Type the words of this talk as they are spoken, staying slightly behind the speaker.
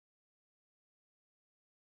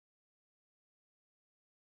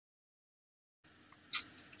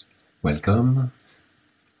Welcome.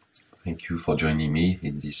 Thank you for joining me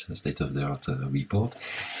in this state-of-the-art report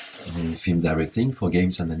on film directing for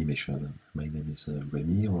games and animation. My name is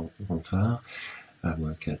Rémi Ronfard. I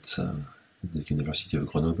work at the University of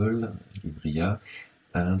Grenoble in RIA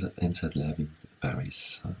and ENSAD Lab in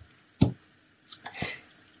Paris.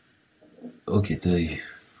 Okay,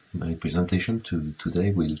 my presentation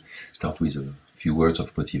today will start with a few words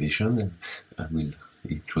of motivation, and I will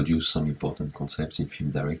introduce some important concepts in film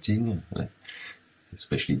directing,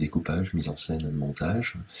 especially découpage, mise en scène, and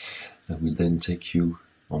montage. I will then take you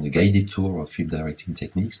on a guided tour of film directing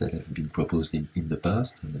techniques that have been proposed in the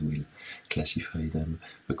past, and I will classify them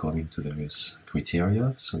according to various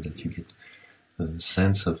criteria so that you get a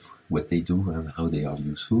sense of what they do and how they are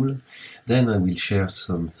useful. Then I will share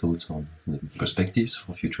some thoughts on the perspectives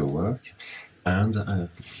for future work, and I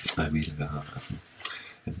will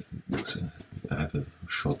have a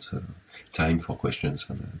short time for questions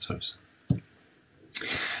and answers.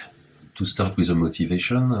 To start with a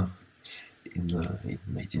motivation, in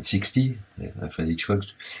 1960, Alfred Hitchcock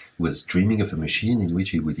was dreaming of a machine in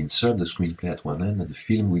which he would insert the screenplay at one end and the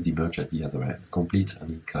film would emerge at the other end, complete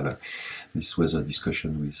and in color. This was a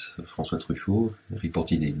discussion with François Truffaut,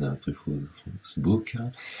 reported in Truffaut's book.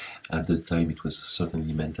 At the time it was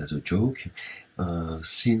certainly meant as a joke.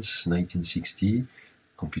 Since 1960,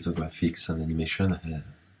 computer graphics and animation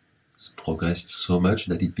has progressed so much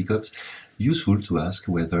that it becomes useful to ask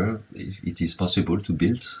whether it is possible to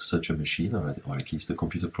build such a machine, or at least a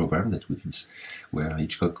computer program that would where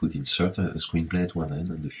Hitchcock could insert a screenplay at one end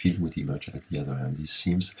and the film would emerge at the other end. This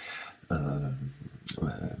seems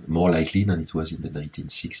more likely than it was in the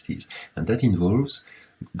 1960s. And that involves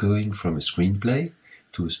going from a screenplay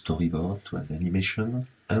to a storyboard, to an animation,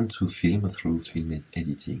 and to film through film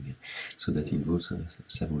editing. So that involves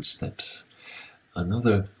several steps.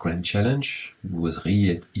 Another grand challenge was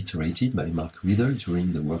reiterated by Mark Riddle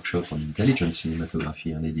during the workshop on intelligent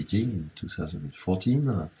cinematography and editing in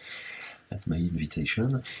 2014 at my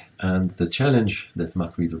invitation. And the challenge that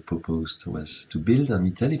Mark Riddle proposed was to build an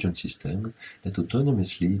intelligent system that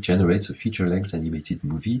autonomously generates a feature-length animated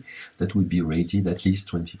movie that would be rated at least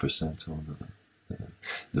 20% on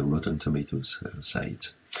the Rotten Tomatoes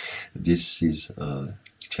site. This is a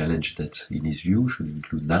challenge that, in his view, should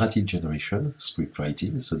include narrative generation, script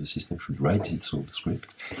writing, so the system should write its own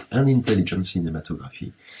script, and intelligent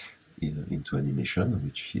cinematography into animation,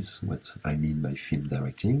 which is what I mean by film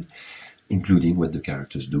directing, including what the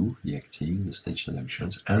characters do, the acting, the stage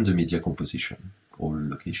directions, and the media composition, all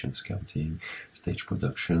location scouting, stage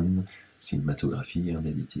production, cinematography, and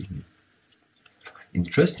editing.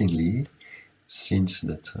 Interestingly, since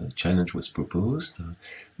that challenge was proposed,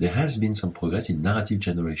 there has been some progress in narrative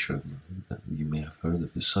generation. You may have heard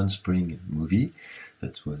of the Sunspring movie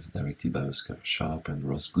that was directed by Oscar Sharp and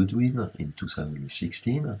Ross Goodwin in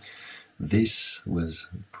 2016. This was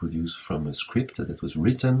produced from a script that was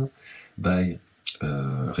written by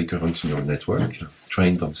a recurrent neural network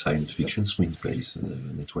trained on science fiction screenplays. The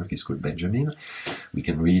network is called Benjamin. We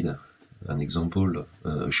can read an example,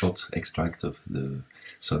 a short extract of the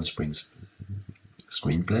Sunspring's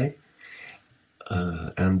screenplay,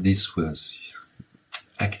 and this was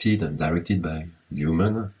acted and directed by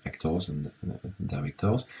human actors and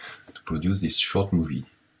directors to produce this short movie.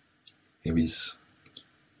 Here is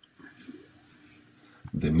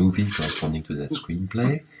the movie corresponding to that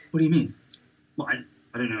screenplay. What do you mean? Well,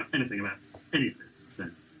 I don't know anything about any of this.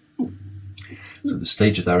 So the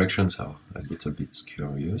stage directions are a little bit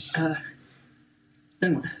curious.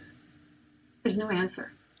 Then what? There's no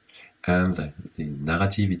answer. And the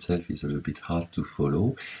narrative itself is a little bit hard to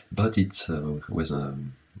follow, but it was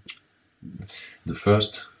the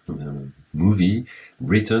first movie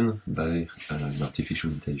written by an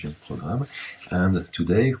artificial intelligence program. And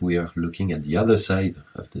today we are looking at the other side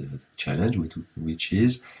of the challenge, which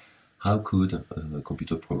is how could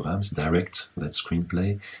computer programs direct that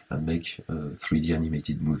screenplay and make a 3D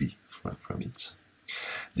animated movie from it.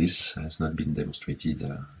 This has not been demonstrated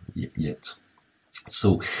yet.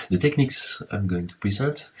 So the techniques I'm going to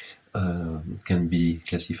present can be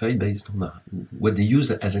classified based on what they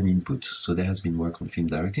use as an input. So there has been work on film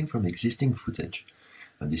directing from existing footage.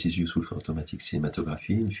 And this is useful for automatic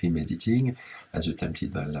cinematography in film editing, as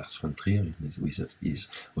attempted by Lars von Trier with his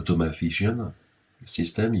AutomaVision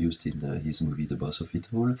system used in his movie The Boss of It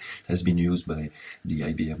All. It has been used by the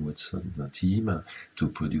IBM Watson team to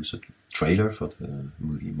produce a trailer for the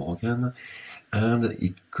movie Morgan, and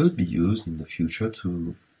it could be used in the future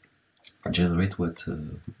to generate what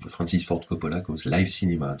Francis Ford Coppola calls live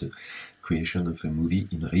cinema, the creation of a movie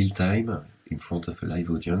in real time in front of a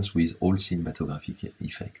live audience with all cinematographic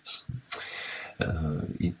effects.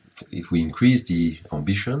 if we increase the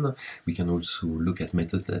ambition, we can also look at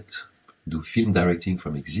methods that do film directing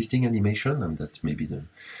from existing animation, and that may be the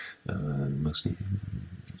most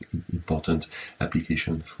important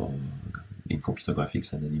application for in computer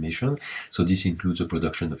graphics and animation. So this includes the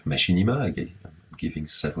production of machinima. I'm giving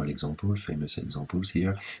several examples, famous examples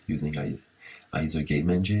here, using either game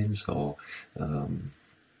engines or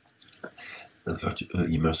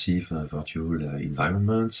immersive virtual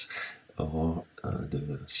environments, or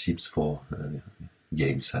the SIPs for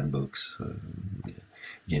game sandbox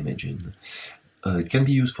game engine. It can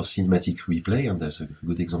be used for cinematic replay, and there's a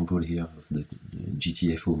good example here of the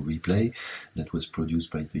GTFO replay that was produced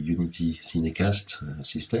by the Unity Cinecast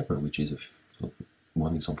system, which is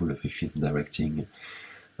one example of a film directing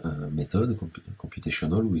method,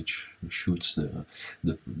 computational, which shoots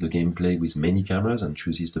the gameplay with many cameras and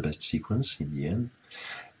chooses the best sequence in the end.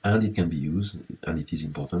 And it can be used, and it is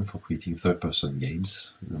important, for creating third-person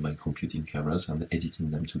games by computing cameras and editing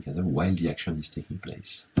them together while the action is taking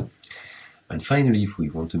place. And finally, if we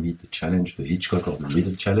want to meet the challenge, the Hitchcock or the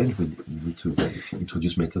Riddle challenge, we need to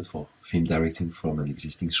introduce methods for film directing from an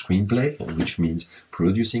existing screenplay, which means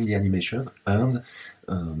producing the animation and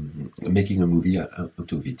making a movie out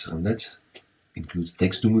of it. And that includes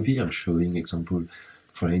text-to-movie. I'm showing example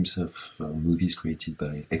frames of movies created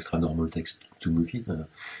by Extra Normal Text-to-Movie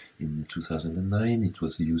in 2009. It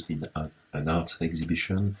was used in an art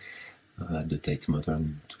exhibition at the Tate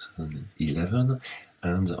Modern in 2011.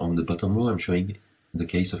 And on the bottom row, I'm showing the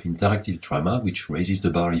case of interactive drama, which raises the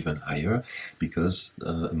bar even higher, because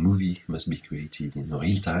a movie must be created in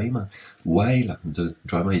real time while the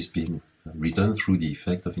drama is being written through the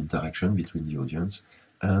effect of interaction between the audience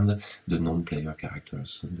and the non-player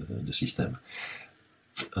characters, the system.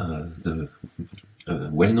 The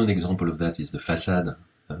well-known example of that is the Facade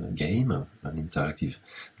game, an interactive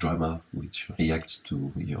drama which reacts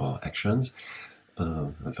to your actions.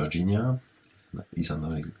 Virginia is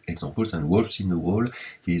another example, and Wolves in the Wall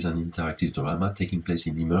is an interactive drama taking place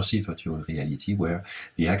in immersive virtual reality, where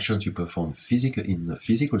the actions you perform in the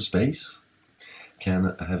physical space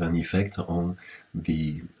can have an effect on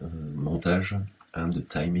the montage and the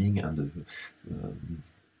timing and the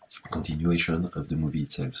continuation of the movie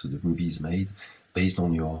itself. So the movie is made based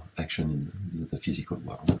on your action in the physical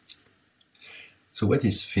world. So what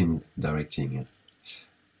is film directing?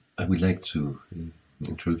 I would like to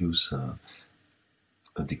introduce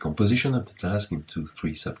the composition of the task into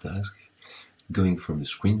 3 subtasks. Going from the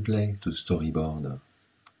screenplay to the storyboard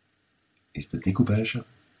is the découpage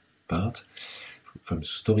part. From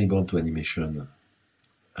storyboard to animation,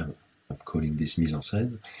 I'm calling this mise en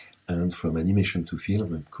scène, and from animation to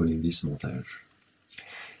film, I'm calling this montage.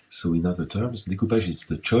 So in other terms, découpage is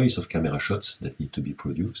the choice of camera shots that need to be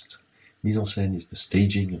produced. Mise en scène is the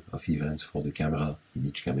staging of events for the camera in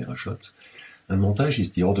each camera shot. And montage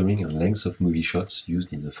is the ordering and length of movie shots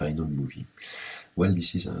used in the final movie. Well,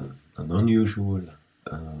 this is an unusual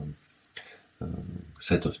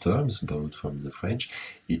set of terms borrowed from the French.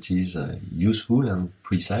 It is useful and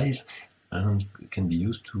precise, and can be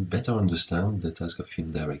used to better understand the task of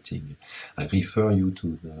film directing. I refer you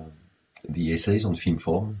to the essays on film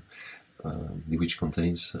form, which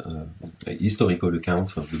contains a historical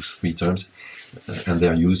account of those 3 terms and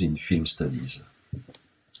their use in film studies.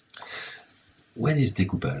 What is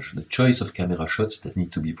découpage? The choice of camera shots that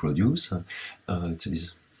need to be produced.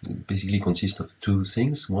 It basically consists of 2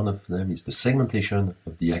 things. One of them is the segmentation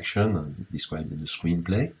of the action described in the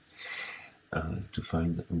screenplay, to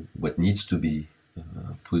find what needs to be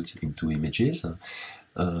put into images.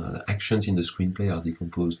 Actions in the screenplay are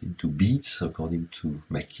decomposed into beats, according to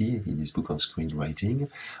McKee in his book on screenwriting,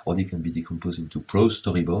 or they can be decomposed into prose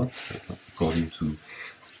storyboard, according to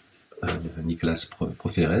Nicolas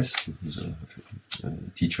Proferes, who's a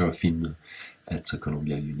teacher of film at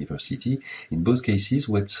Columbia University. In both cases,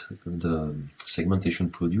 what the segmentation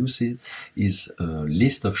produces is a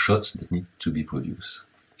list of shots that need to be produced.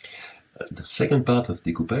 The second part of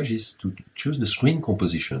découpage is to choose the screen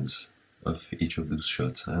compositions of each of those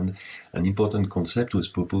shots. And an important concept was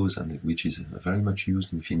proposed, and which is very much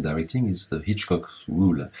used in film directing, is the Hitchcock's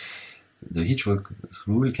rule. The Hitchcock's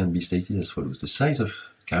rule can be stated as follows. The size of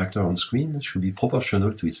character on screen should be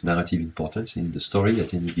proportional to its narrative importance in the story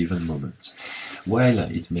at any given moment. While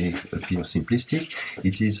it may appear simplistic,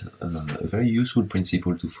 it is a very useful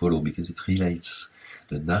principle to follow, because it relates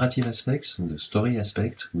the narrative aspects and the story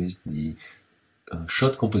aspect with the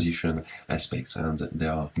shot composition aspects, and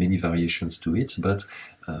there are many variations to it, but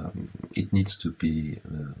it needs to be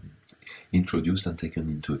introduced and taken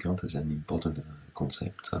into account as an important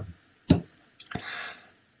concept.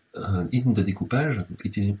 In the découpage,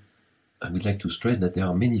 it is I would like to stress that there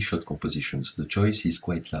are many shot compositions. The choice is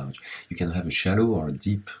quite large. You can have a shallow or a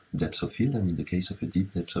deep depth of field, and in the case of a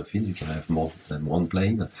deep depth of field, you can have more than one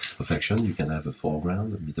plane of action. You can have a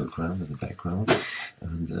foreground, a middle ground, and a background.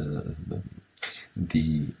 And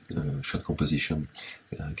the shot composition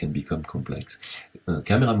can become complex.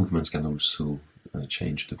 Camera movements can also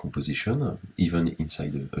change the composition. Even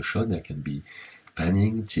inside a shot, there can be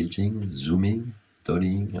panning, tilting, zooming,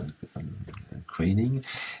 dollying, and craning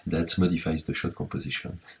that modifies the shot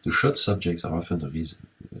composition. The shot subjects are often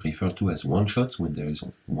referred to as one shots when there is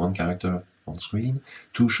one character on screen,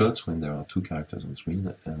 two shots when there are two characters on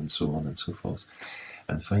screen, and so on and so forth.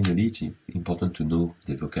 And finally, it's important to know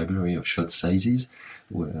the vocabulary of shot sizes,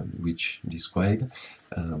 which describe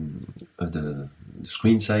the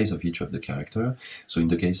screen size of each of the character. So in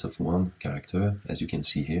the case of one character, as you can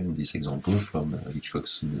see here in this example from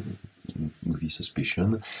Hitchcock's movie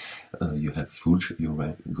Suspicion, you have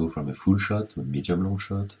you go from a full shot to a medium long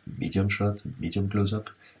shot, medium close-up,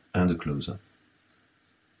 and a close-up.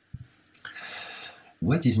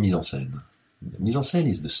 What is mise en scène? Mise en scène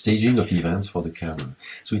is the staging of events for the camera.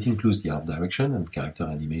 So it includes the art direction and character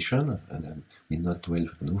animation, and I will not dwell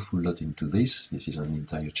an awful lot into this. This is an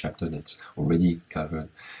entire chapter that's already covered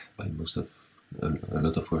by a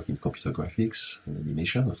lot of work in computer graphics and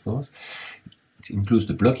animation, of course. It includes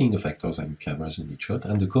the blocking of actors and cameras in each shot,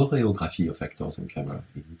 and the choreography of actors and camera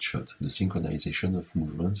in each shot, the synchronization of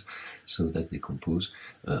movements so that they compose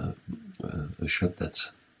a shot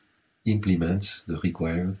that implements the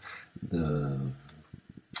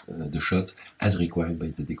shot as required by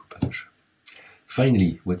the découpage.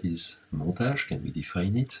 Finally, what is montage? Can we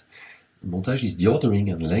define it? Montage is the ordering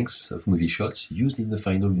and length of movie shots used in the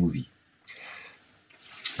final movie.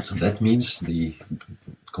 So that means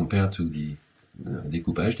compared to the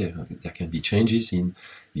découpage, there can be changes in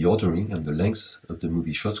the ordering and the length of the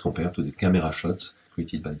movie shots compared to the camera shots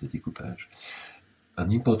created by the découpage.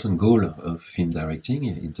 An important goal of film directing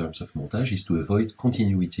in terms of montage is to avoid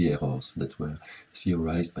continuity errors that were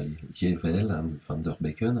theorized by Dievel and van der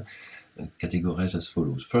Becken, categorized as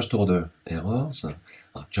follows. First order errors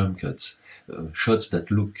are jump cuts, shots that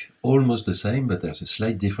look almost the same, but there's a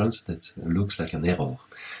slight difference that looks like an error.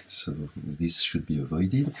 So this should be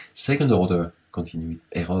avoided. Second order continuity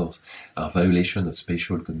errors are violation of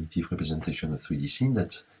spatial cognitive representation of 3D scene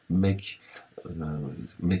that make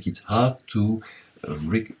it hard to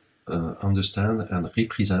understand and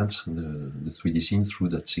represent the 3D scene through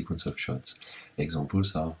that sequence of shots.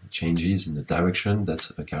 Examples are changes in the direction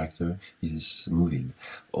that a character is moving,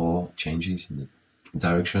 or changes in the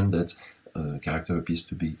direction that a character appears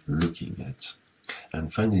to be looking at.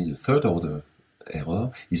 And finally, the third order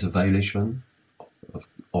error is a violation of,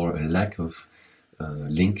 or a lack of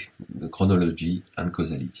link, the chronology and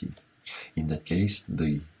causality. In that case,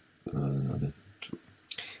 the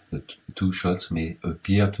two shots may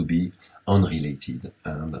appear to be unrelated,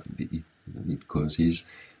 and it causes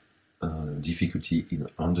difficulty in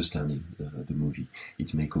understanding the movie.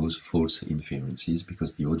 It may cause false inferences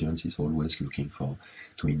because the audience is always looking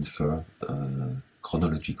to infer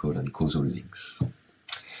chronological and causal links.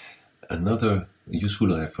 Another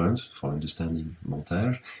useful reference for understanding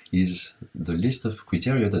montage is the list of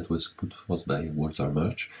criteria that was put forth by Walter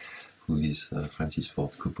Murch, who is Francis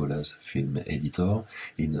Ford Coppola's film editor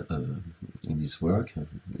in his work.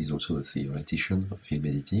 He's also a theoretician of film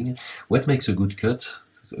editing. What makes a good cut,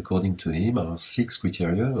 according to him, are 6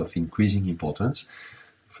 criteria of increasing importance.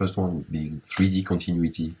 First one being 3D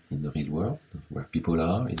continuity in the real world, where people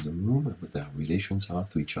are in the room, what their relations are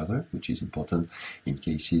to each other, which is important in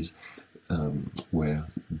cases where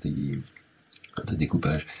the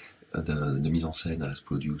découpage, the mise en scène has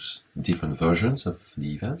produced different versions of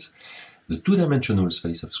the events. The two-dimensional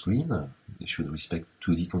space of screen should respect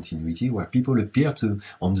 2D continuity, where people appear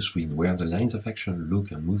on the screen, where the lines of action,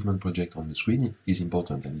 look, and movement project on the screen is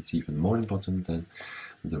important, and it's even more important than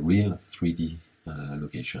the real 3D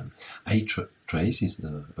location. Eye trace is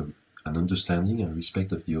an understanding and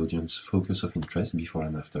respect of the audience focus of interest before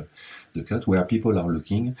and after the cut. Where people are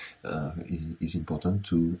looking is important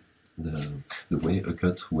to the way a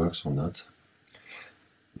cut works or not.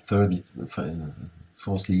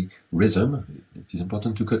 Fourthly, rhythm. It is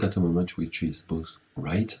important to cut at a moment which is both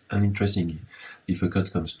right and interesting. If a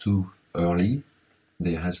cut comes too early,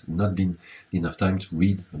 there has not been enough time to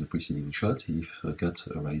read the preceding shot. If a cut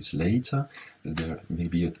arrives later, there may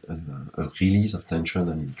be a release of tension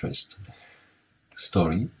and interest.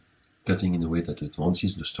 Story. Cutting in a way that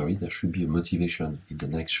advances the story. There should be a motivation in the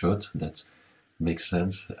next shot that makes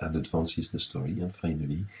sense and advances the story. And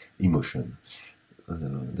finally, emotion.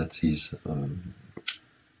 That is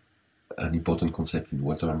an important concept in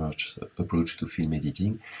Watermark's approach to film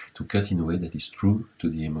editing, to cut in a way that is true to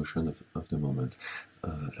the emotion of the moment.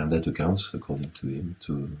 And that accounts, according to him,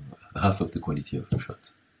 to half of the quality of a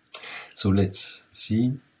shot. So let's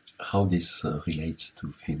see how this relates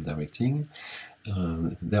to film directing.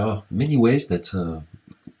 There are many ways that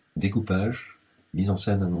découpage, mise en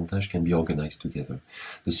scène and montage can be organized together.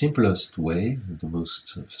 The simplest way, the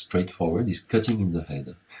most straightforward, is cutting in the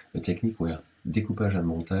head, a technique where découpage and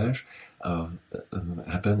montage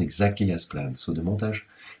happen exactly as planned. So the montage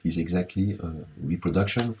is exactly a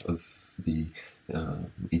reproduction of the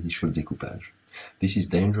initial découpage. This is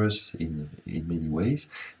dangerous in many ways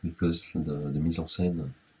because the mise en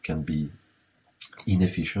scène can be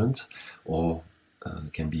inefficient or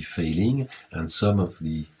can be failing, and some of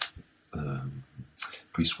the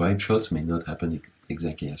prescribed shots may not happen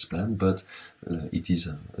exactly as planned, but it is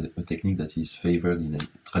a technique that is favored in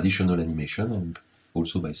traditional animation and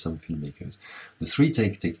also by some filmmakers. The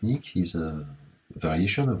three-take technique is a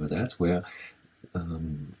variation of that where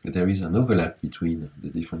there is an overlap between the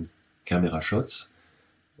different camera shots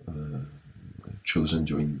chosen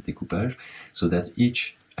during découpage, so that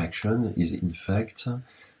each action is in fact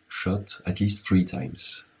shot at least 3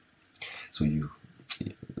 times. So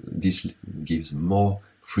this gives more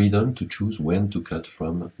freedom to choose when to cut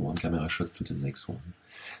from one camera shot to the next one.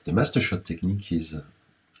 The master shot technique is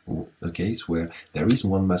a case where there is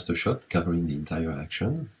one master shot covering the entire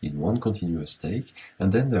action in one continuous take,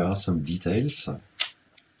 and then there are some details,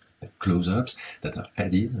 close-ups, that are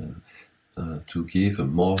added to give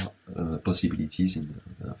more possibilities in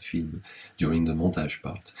film during the montage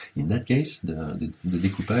part. In that case, the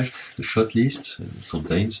découpage, the shot list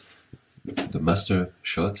contains the master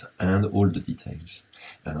shot and all the details,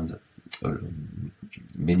 and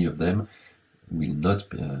many of them will not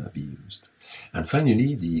be used. And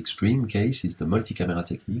finally, the extreme case is the multi-camera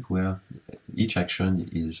technique, where each action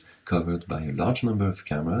is covered by a large number of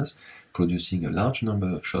cameras, producing a large number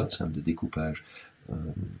of shots, and the découpage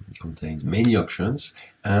contains many options,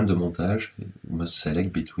 and the montage must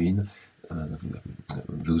select between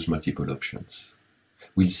those multiple options.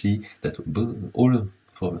 We'll see that all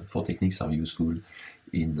four techniques are useful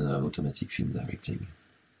in automatic film directing.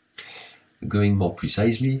 Going more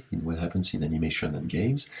precisely in what happens in animation and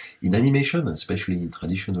games. In animation, especially in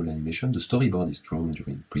traditional animation, the storyboard is drawn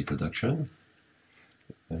during pre-production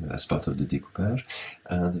as part of the découpage,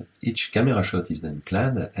 and each camera shot is then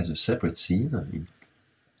planned as a separate scene,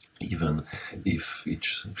 even if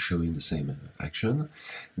it's showing the same action.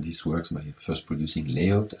 This works by first producing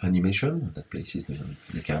layout animation that places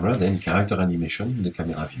the camera, then character animation in the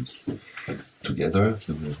camera view. Together,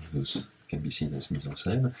 those can be seen as mise en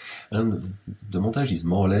scène, and the montage is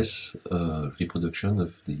more or less a reproduction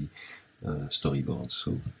of the storyboard,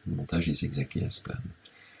 so the montage is exactly as planned.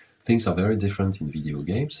 Things are very different in video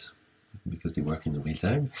games, because they work in real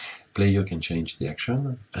time. Player can change the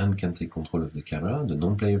action and can take control of the camera. The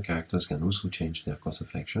non-player characters can also change their course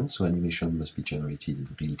of action, so animation must be generated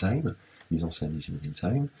in real time. Mise en scène is in real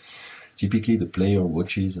time. Typically, the player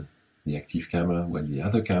watches the active camera while the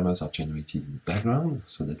other cameras are generated in the background,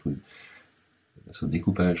 so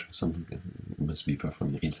découpage must be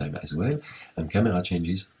performed in real time as well, and camera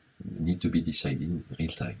changes need to be decided in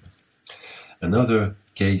real time. Another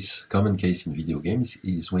common case in video games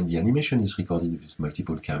is when the animation is recorded with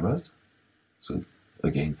multiple cameras. So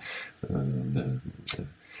again, the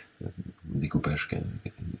découpage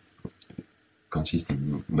consists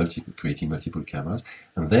in creating multiple cameras,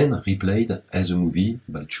 and then replayed as a movie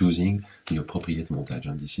by choosing the appropriate montage,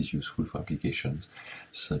 and this is useful for applications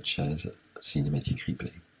such as cinematic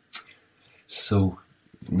replay. So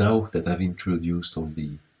now that I've introduced all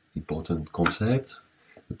the important concepts,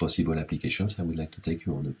 the possible applications, I would like to take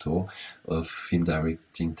you on a tour of film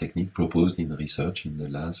directing technique proposed in research in the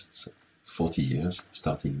last 40 years,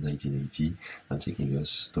 starting in 1980 and taking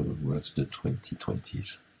us towards the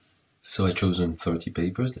 2020s. So I've chosen 30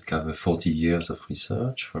 papers that cover 40 years of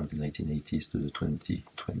research from the 1980s to the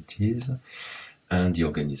 2020s, and the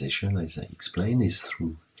organization, as I explained, is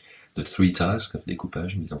through the 3 tasks of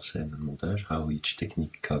découpage, mise en scène, and montage, how each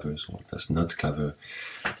technique covers or does not cover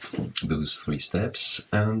those 3 steps,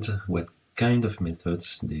 and what kind of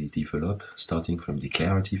methods they develop, starting from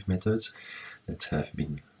declarative methods that have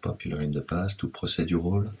been popular in the past to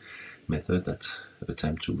procedural methods that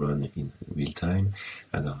attempt to run in real time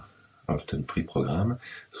and are often pre-programmed,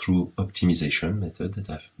 through optimization methods that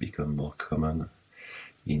have become more common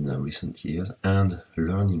in recent years, and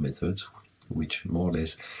learning methods which more or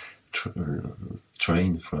less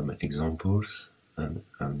train from examples and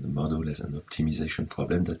model as an optimization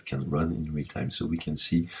problem that can run in real time. So we can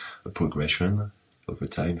see a progression over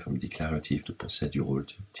time from declarative to procedural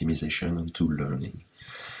to optimization and to learning.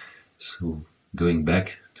 So going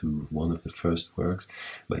back to one of the first works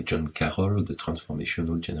by John Carroll, the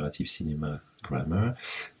Transformational Generative Cinema Grammar,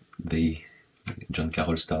 John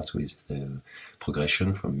Carroll starts with the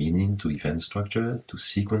progression from meaning to event structure, to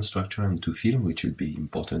sequence structure, and to film, which will be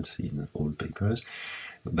important in all papers,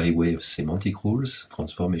 by way of semantic rules,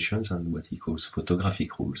 transformations, and what he calls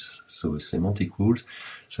photographic rules. So semantic rules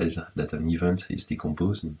says that an event is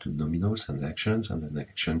decomposed into nominals and actions, and an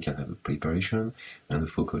action can have a preparation and a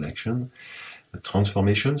focal action. The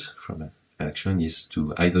transformations from an action is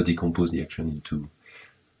to either decompose the action into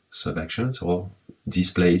sub-actions or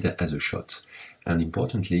displayed as a shot. And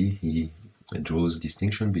importantly, he draws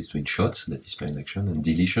distinction between shots that display an action and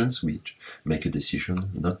deletions which make a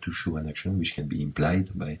decision not to show an action which can be implied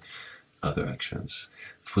by other actions.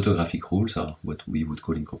 Photographic rules are what we would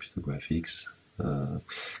call in computer graphics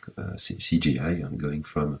CGI, and going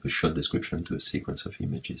from a shot description to a sequence of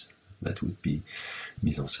images. That would be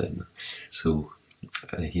mise en scène. So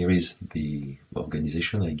here is the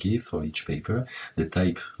organization I give for each paper. The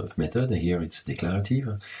type of method, here it's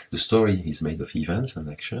declarative. The story is made of events and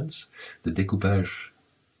actions. The découpage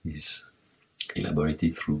is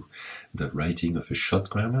elaborated through the writing of a shot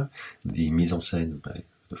grammar, the mise en scène by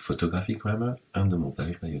the photographic grammar, and the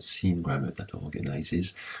montage by a scene grammar that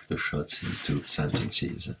organizes the shots into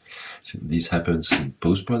sentences. So this happens in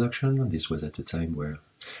post-production. This was at a time where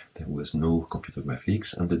there was no computer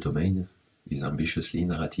graphics, and the domain is ambitiously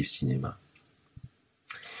narrative cinema.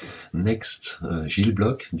 Next, Gilles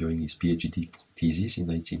Bloch, during his PhD thesis in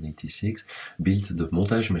 1986, built the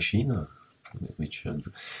montage machine, which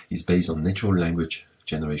is based on natural language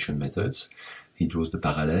generation methods. He draws the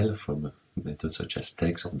parallel from methods such as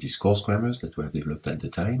text or discourse grammars that were developed at the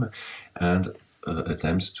time, and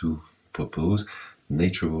attempts to propose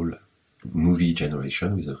natural movie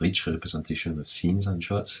generation with a rich representation of scenes and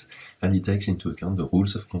shots, and it takes into account the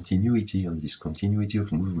rules of continuity and discontinuity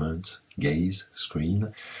of movement, gaze,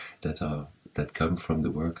 screen, that come from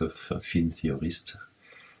the work of film theorist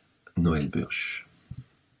Noël Burch.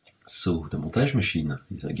 So the montage machine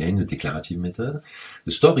is again a declarative method.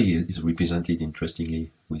 The story is represented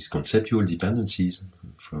interestingly with conceptual dependencies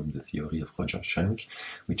from the theory of Roger Schenck,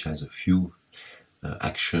 which has a few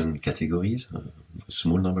action categories, a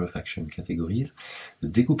small number of action categories. The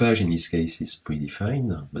découpage in this case is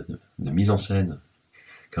predefined, but the mise en scène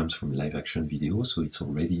comes from live action video, so it's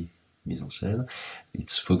already mise en scène.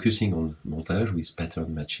 It's focusing on montage with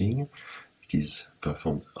pattern matching. It is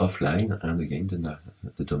performed offline, and again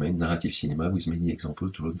the domain narrative cinema, with many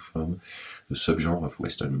examples drawn from the subgenre of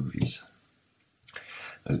Western movies.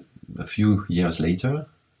 A few years later,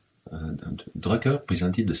 Drucker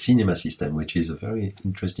presented the cinema system, which is a very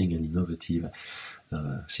interesting and innovative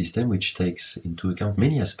system which takes into account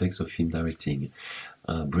many aspects of film directing,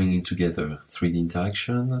 bringing together 3D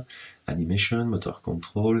interaction, animation, motor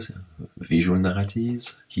controls, visual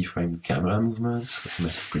narratives, keyframe camera movements,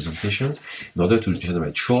 automatic presentations, in order to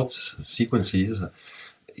generate short sequences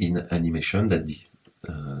in animation that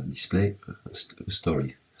display a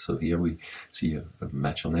story. So here we see a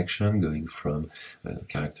match on action going from a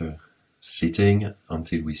character sitting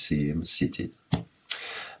until we see him seated.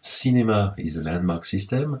 Cinema is a landmark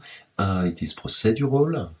system. It is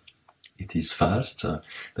procedural. It is fast.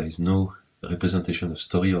 There is no representation of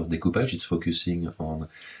story or découpage. It's focusing on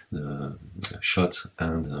the shot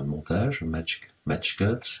and montage, match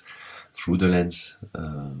cuts, through the lens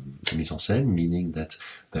mise en scène, meaning that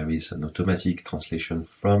there is an automatic translation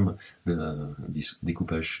from this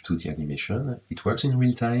découpage to the animation. It works in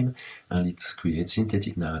real time, and it creates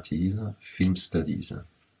synthetic narrative, film studies.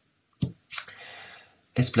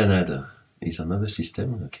 Esplanade is another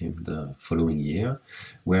system that came the following year,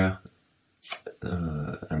 where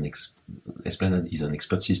Esplanade is an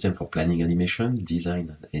expert system for planning animation, design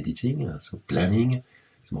and editing. So planning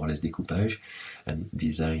is more or less découpage, and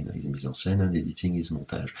design is mise en scène, and editing is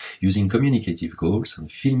montage. Using communicative goals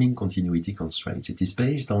and filming continuity constraints. It is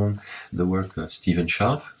based on the work of Stephen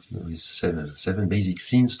Sharp, with seven basic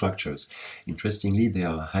scene structures. Interestingly, they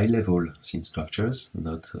are high-level scene structures,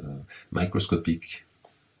 not microscopic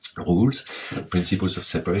rules, principles of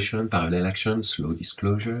separation, parallel action, slow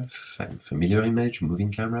disclosure, familiar image,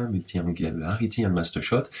 moving camera, multi-angularity, and master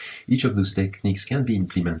shot. Each of those techniques can be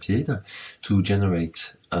implemented to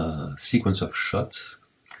generate a sequence of shots,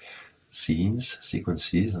 scenes,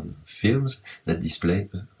 sequences, and films that display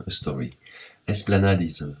a story. Esplanade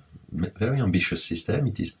is a very ambitious system.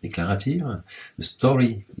 It is declarative. The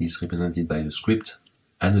story is represented by a script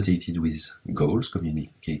annotated with goals,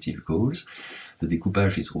 communicative goals. The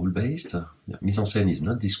découpage is rule-based. The mise-en-scène is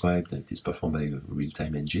not described, it is performed by a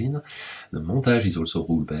real-time engine. The montage is also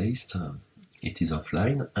rule-based. It is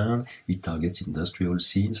offline, and it targets industrial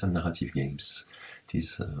scenes and narrative games. It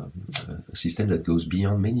is a system that goes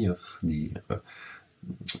beyond many of the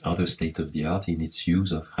other state-of-the-art in its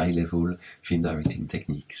use of high-level film directing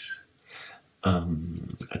techniques.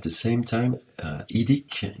 At the same time,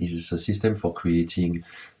 EDIC is a system for creating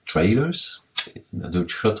trailers. The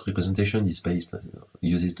shot representation is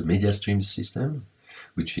uses the media streams system,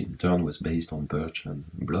 which in turn was based on Birch and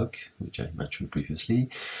Block, which I mentioned previously.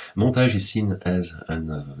 Montage is seen as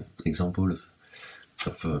an example of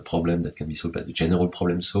a problem that can be solved by the general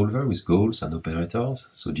problem solver with goals and operators.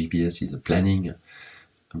 So GPS is a planning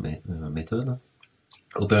method.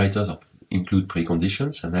 Operators include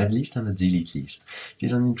preconditions, an add list and a delete list. It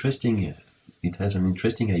has an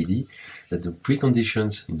interesting idea that the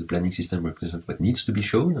preconditions in the planning system represent what needs to be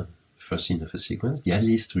shown, first scene of a sequence. The add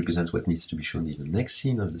list represents what needs to be shown in the next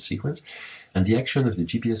scene of the sequence, and the action of the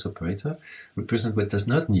GPS operator represents what does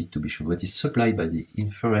not need to be shown, what is supplied by the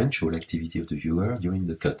inferential activity of the viewer during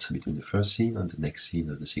the cut between the first scene and the next scene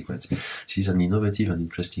of the sequence. This is an innovative and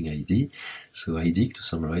interesting idea. So IDIC, to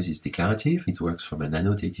summarize, is declarative. It works from an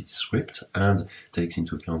annotated script and takes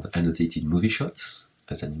into account annotated movie shots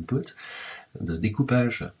as an input. The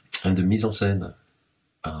découpage and the mise-en-scène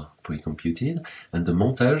are pre-computed, and the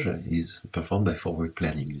montage is performed by forward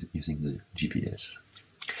planning using the GPS.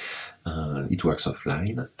 It works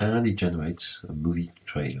offline, and it generates a movie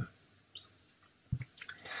trailer.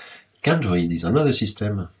 Candroid is another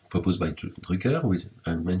system proposed by Drucker.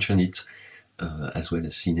 I mention it as well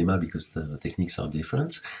as cinema because the techniques are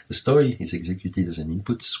different. The story is executed as an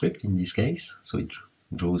input script in this case, so it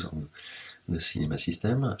draws on the cinema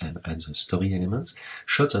system and adds a story element.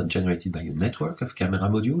 Shots are generated by a network of camera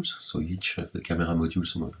modules, so each of the camera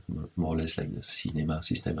modules more or less like the cinema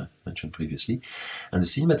system I mentioned previously. And the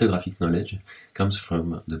cinematographic knowledge comes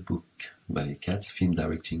from the book by Katz, Film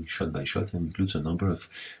Directing Shot by Shot, and includes a number of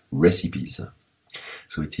recipes.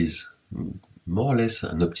 So it is more or less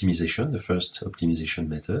an optimization, the first optimization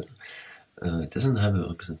method. It doesn't have a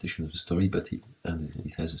representation of the story, but it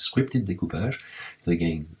has a scripted découpage.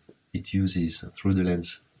 Again, it uses, through the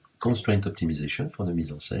lens, constraint optimization for the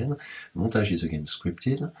mise-en-scène. Montage is again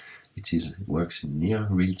scripted. It works in near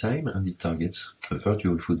real-time, and it targets a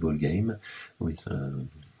virtual football game with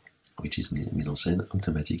which is mise-en-scène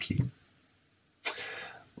automatically.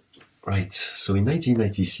 Right, so in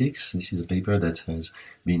 1996, this is a paper that has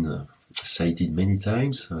been cited many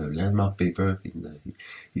times, a landmark paper in the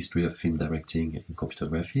history of film directing in computer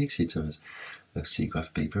graphics. It was a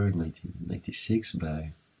CGraph paper in 1996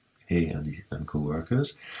 by and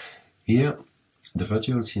co-workers. Here, the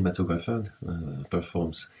virtual cinematographer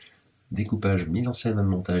performs découpage, mise-en-scène and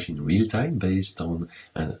montage in real time based on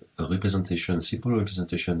a representation, simple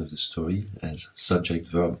representation of the story as subject,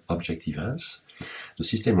 verb, object events. The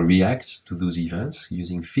system reacts to those events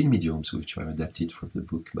using film idioms, which are adapted from the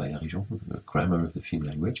book by Arijon, the grammar of the film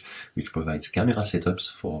language, which provides camera setups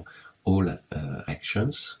for all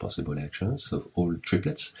actions, possible actions of all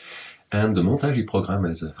triplets. And the montage is programmed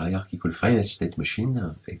as a hierarchical finite state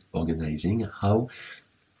machine, organizing how,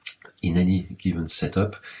 in any given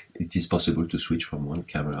setup, it is possible to switch from one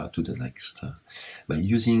camera to the next. By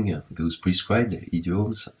using those prescribed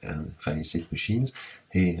idioms and finite state machines,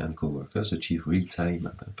 Hay and co-workers achieve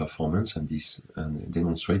real-time performance and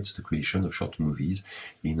demonstrate the creation of short movies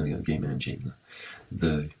in a game engine.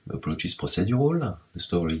 The approach is procedural. The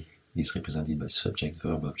story is represented by subject,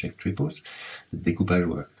 verb, object triples. The découpage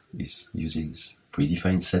work uses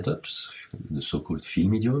predefined setups, the so-called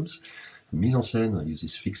film idioms. Mise-en-scène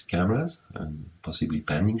uses fixed cameras and possibly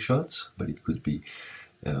panning shots, but it could be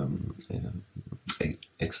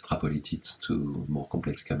extrapolated to more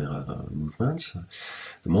complex camera movements.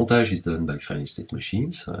 The montage is done by finite state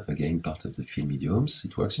machines, again part of the film idioms.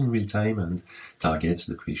 It works in real time and targets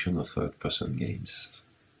the creation of third-person games.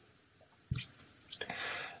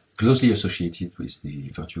 Closely associated with the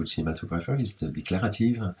virtual cinematographer is the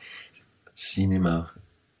declarative cinema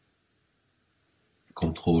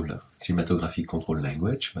control, cinematographic control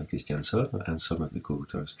language by Christian Solm and some of the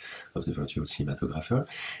co-authors of the virtual cinematographer.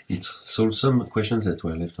 It solves some questions that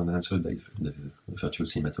were left unanswered by the virtual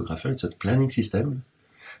cinematographer. It's a planning system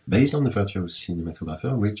based on the virtual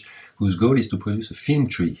cinematographer, whose goal is to produce a film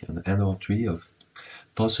tree, an annual tree of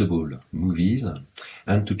possible movies,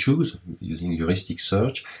 and to choose, using heuristic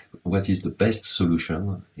search, what is the best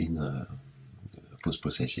solution in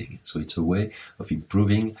post-processing. So it's a way of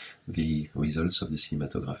improving the results of the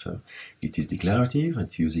cinematographer. It is declarative,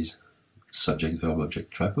 it uses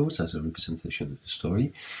subject-verb-object trapose as a representation of the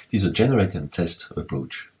story. It is a generate and test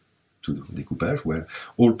approach to découpage, where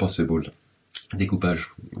all possible découpage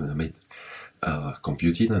made are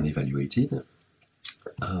computed and evaluated.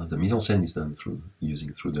 The mise en scène is done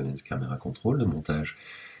using the lens camera control. The montage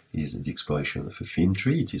is the exploration of a film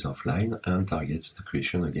tree. It is offline and targets the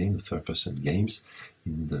creation again of third-person games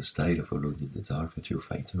in the style of Alone in the Dark, Virtua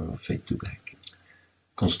Fighter, or Fade to Black.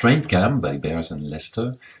 Constraint Cam by Bears and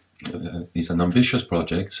Lester is an ambitious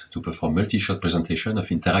project to perform multi-shot presentation of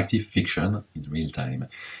interactive fiction in real time.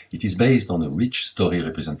 It is based on a rich story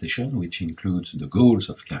representation which includes the goals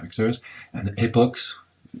of characters and epochs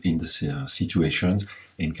in the situations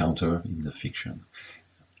encountered in the fiction.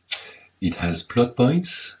 It has plot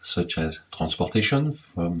points such as transportation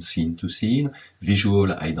from scene to scene,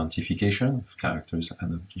 visual identification of characters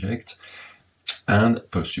and objects, and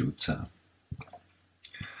pursuits.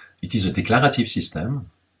 It is a declarative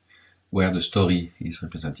system where the story is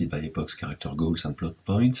represented by epochs, character goals, and plot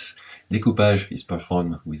points. Decoupage is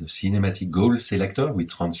performed with a cinematic goal selector,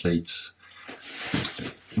 which translates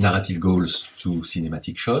narrative goals to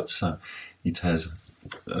cinematic shots. It has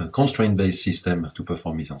a constraint-based system to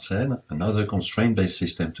perform mise en scène, another constraint-based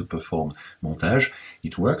system to perform montage.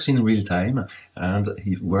 It works in real time, and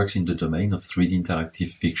it works in the domain of 3D interactive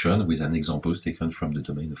fiction, with an example taken from the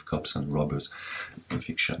domain of cops and robbers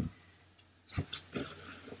fiction.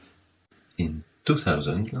 In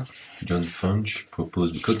 2000, John Funch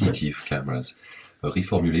proposed cognitive cameras, a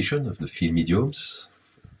reformulation of the film mediums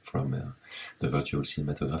from the virtual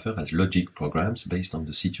cinematographer as logic programs based on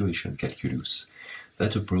the situation calculus.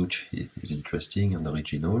 That approach is interesting and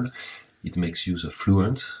original. It makes use of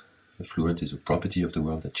fluent. A fluent is a property of the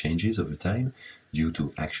world that changes over time due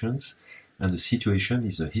to actions, and the situation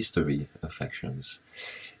is a history of actions.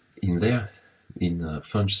 In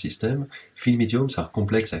Funch system, film mediums are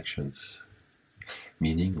complex actions,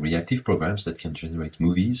 meaning reactive programs that can generate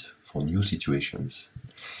movies for new situations.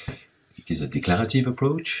 It is a declarative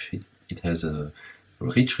approach. It has a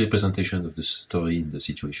rich representation of the story in the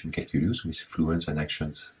situation calculus with fluents and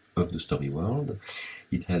actions of the story world.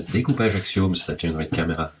 It has decoupage axioms that generate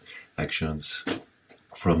camera actions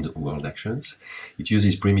from the world actions. It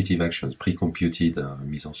uses primitive actions, pre-computed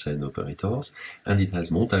mise en scène operators, and it has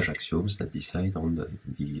montage axioms that decide on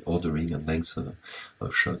the ordering and length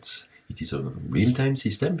of shots. It is a real-time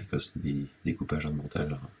system because the découpage and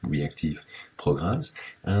montage are reactive programs,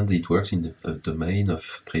 and it works in the domain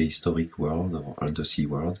of prehistoric world or undersea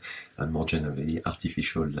world, and more generally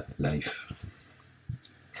artificial life.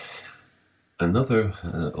 Another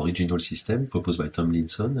original system proposed by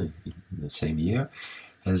Tomlinson in the same year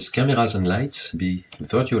has cameras and lights be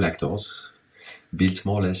virtual actors, built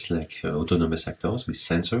more or less like autonomous actors with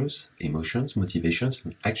sensors, emotions, motivations,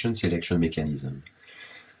 and action selection mechanism.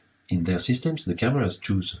 In their systems, the cameras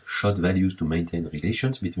choose shot values to maintain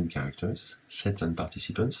relations between characters, sets, and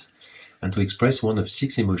participants, and to express one of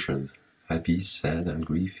 6 emotions: happy, sad,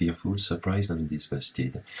 angry, fearful, surprised, and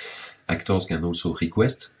disgusted. Actors can also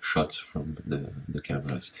request shots from the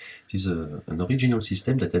cameras. It is an original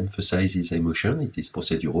system that emphasizes emotion. It is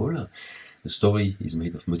procedural. The story is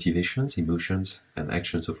made of motivations, emotions, and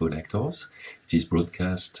actions of all actors. It is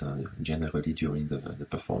broadcast generally during the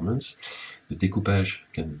performance. The découpage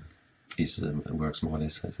works more or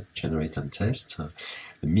less as a generate and test.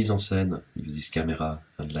 The mise en scène uses camera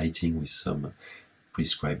and lighting with some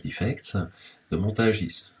prescribed effects. The montage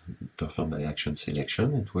is performed by action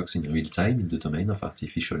selection. It works in real time in the domain of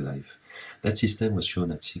artificial life. That system was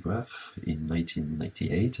shown at SIGGRAPH in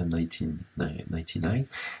 1998 and 1999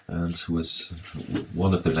 and was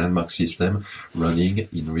one of the landmark systems running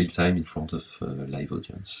in real time in front of a live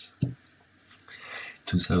audience.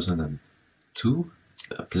 2002,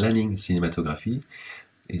 Planning Cinematography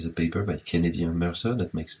is a paper by Kennedy and Mercer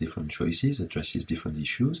that makes different choices, addresses different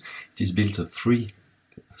issues. It is built of 3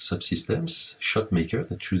 subsystems: shot maker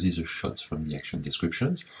that chooses the shots from the action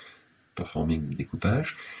descriptions, performing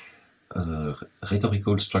découpage,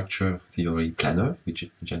 rhetorical structure theory planner, which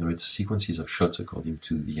generates sequences of shots according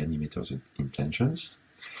to the animator's intentions,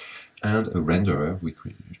 and a renderer which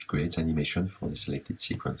creates animation for the selected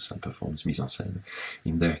sequence and performs mise en scène.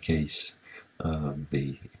 In their case,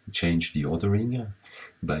 they change the ordering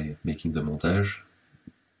by making the montage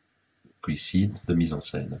precede the mise en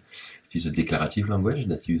scène. It is a declarative language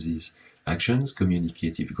that uses actions,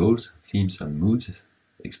 communicative goals, themes, and moods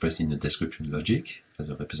expressed in a description logic as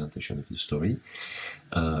a representation of the story.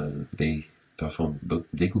 They perform both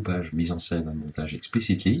découpage, mise en scène, and montage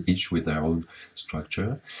explicitly, each with their own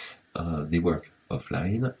structure. They work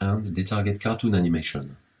offline, and they target cartoon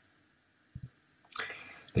animation.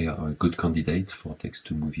 They are a good candidate for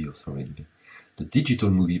text-to-movie authoring. The digital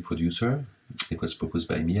movie producer, it was proposed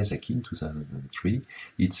by Miyazaki in 2003.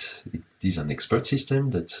 It is an expert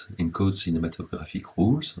system that encodes cinematographic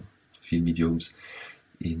rules, film idioms,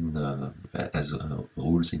 as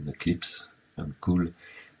rules in the clips and cool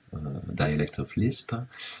dialect of Lisp.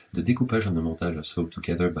 The découpage and the montage are solved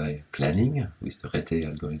together by planning with the Rete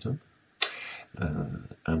algorithm.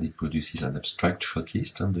 And it produces an abstract shot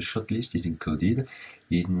list, and the shot list is encoded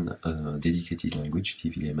in a dedicated language,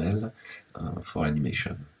 TVML, for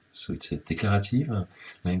animation. So it's a declarative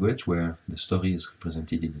language where the story is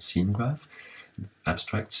represented in a scene graph,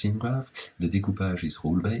 abstract scene graph. The découpage is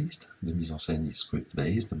rule-based, the mise en scène is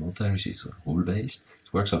script-based, the montage is rule-based.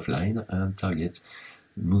 It works offline and targets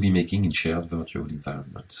movie making in shared virtual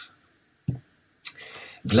environments.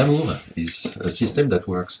 Glamour is a system that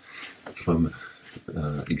works from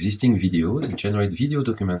existing videos. It generates video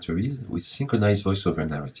documentaries with synchronized voiceover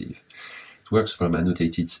narrative. It works from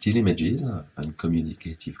annotated still images and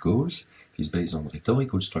communicative goals. It is based on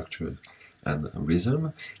rhetorical structure and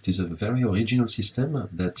rhythm. It is a very original system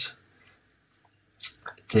that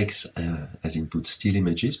takes as input still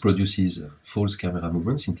images, produces false camera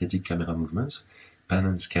movements, synthetic camera movements, pan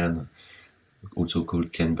and scan, also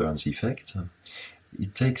called Ken Burns effect.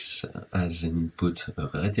 It takes as an input a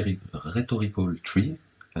rhetorical tree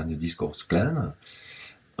and a discourse plan.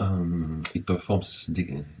 It performs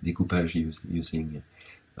découpage using,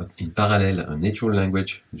 in parallel, a natural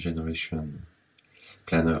language generation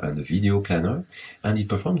planner and a video planner, and it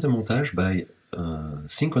performs the montage by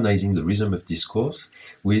synchronizing the rhythm of discourse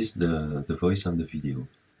with the voice and the video.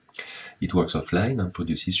 It works offline and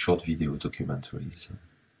produces short video documentaries.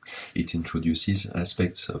 It introduces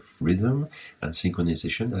aspects of rhythm and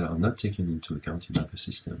synchronization that are not taken into account in other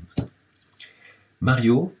systems.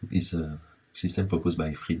 Mario is a system proposed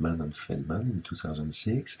by Friedman and Feldman in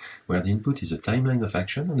 2006, where the input is a timeline of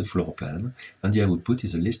action and a floor plan, and the output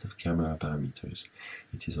is a list of camera parameters.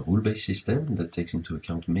 It is a rule-based system that takes into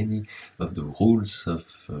account many of the rules of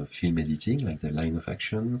film editing, like the line of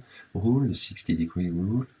action rule, the 60-degree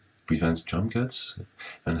rule, prevents jump cuts,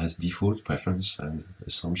 and has default preference and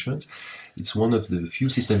assumptions. It's one of the few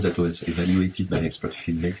systems that was evaluated by expert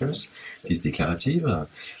filmmakers. It is declarative.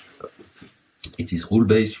 It is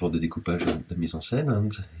rule-based for the découpage and the mise en scène,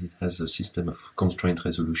 and it has a system of constraint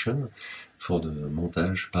resolution for the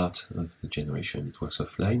montage part of the generation. It works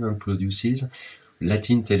offline and produces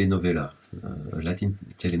Latin telenovela, a Latin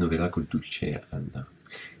telenovela called Dulce Anna.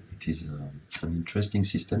 It is an interesting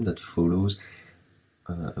system that follows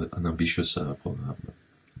an ambitious program.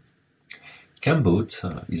 Camboat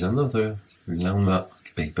is another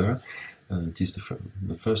landmark paper. It is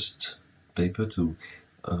the first paper to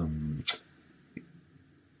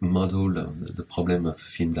model the problem of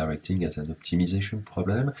film directing as an optimization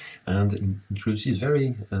problem, and introduces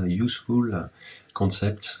very useful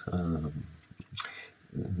concepts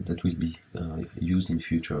that will be used in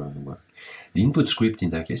future work. The input script in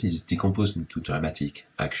that case is decomposed into dramatic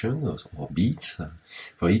action or beats.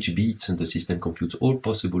 For each beat, the system computes all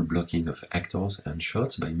possible blocking of actors and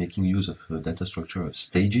shots by making use of a data structure of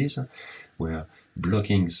stages, where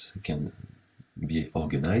blockings can be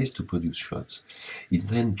organized to produce shots. It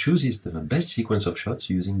then chooses the best sequence of shots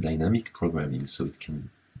using dynamic programming, so it can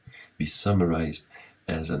be summarized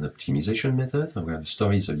as an optimization method, where the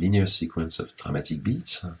story is a linear sequence of dramatic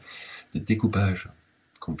beats. The découpage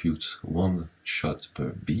computes one shot per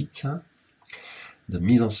beat. The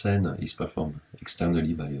mise en scène is performed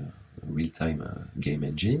externally by a real-time game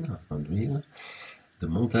engine, Unreal. The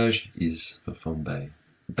montage is performed by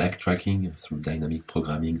backtracking through dynamic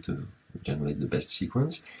programming to generate the best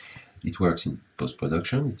sequence. It works in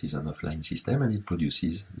post-production. It is an offline system, and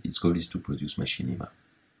its goal is to produce machinima.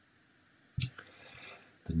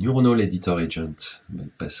 The neuronal editor agent by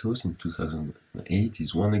Passos in 2008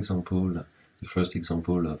 is one example, the first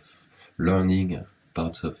example of learning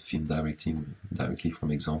parts of film directing directly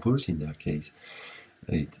from examples. In their case,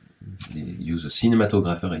 they use a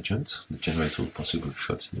cinematographer agent that generates all possible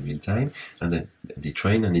shots in real time, and then they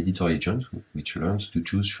train an editor agent which learns to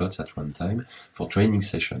choose shots at runtime for training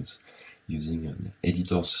sessions using an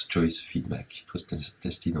editor's choice feedback. It was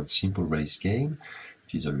tested on simple race game.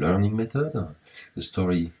 It is a learning method. The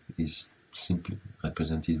story is simply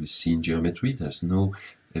represented with scene geometry. There's no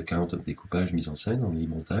account of découpage, mise en scène, only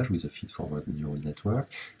montage with a feed-forward neural network.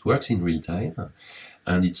 It works in real time,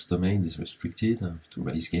 and its domain is restricted to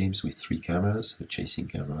race games with 3 cameras, a chasing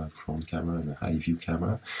camera, a front camera, and a high-view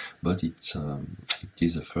camera, but it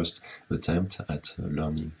is a first attempt at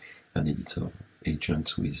learning an editor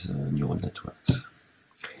agent with neural networks.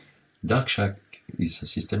 Dark Shack is a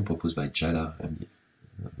system proposed by Jala and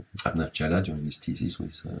Abner Jala during his thesis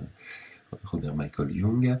with Robert Michael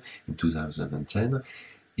Jung in 2010.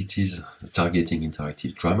 It is targeting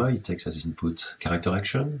interactive drama. It takes as input character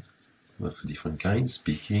action of different kinds,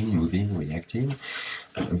 speaking, moving, reacting,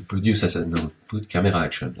 and produces as an output camera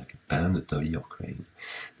action, like a pan, a dolly, or crane.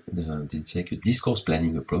 They take a discourse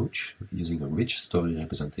planning approach using a rich story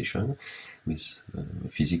representation with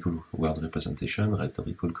physical word representation,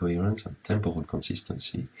 rhetorical coherence, and temporal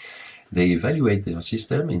consistency. They evaluate their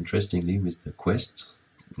system, interestingly, with the Quest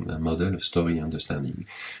model of story understanding.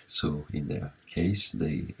 So in their case,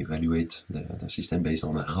 they evaluate the system based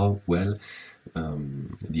on how well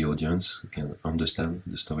the audience can understand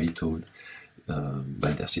the story told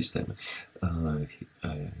by their system.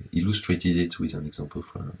 Illustrated it with an example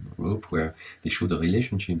from Rope, where they show the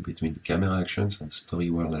relationship between camera actions and story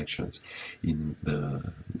world actions. In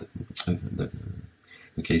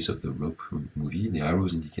the case of the Rope movie, the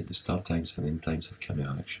arrows indicate the start times and end times of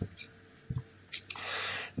camera actions.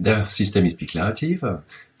 Their system is declarative,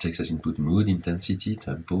 takes as input mood, intensity,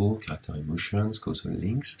 tempo, character emotions, causal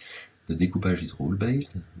links. The découpage is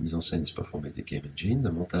rule-based, mise en scène is performed by the game engine. The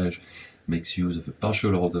montage makes use of a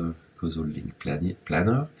partial order causal link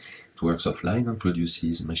planner. It works offline and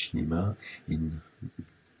produces machinima in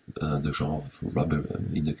the genre of robbery,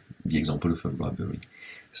 in the example of a robbery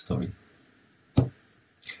story.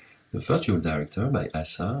 The Virtual Director by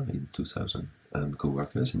Assa in 2000 and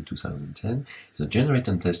co-workers in 2010 is a generate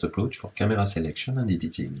and test approach for camera selection and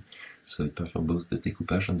editing. So it performs both the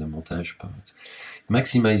découpage and the montage part. It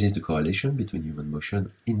maximizes the correlation between human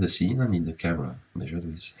motion in the scene and in the camera, measured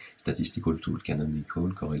with statistical tool, canonical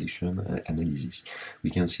correlation analysis. We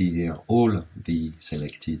can see here all the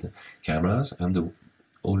selected cameras and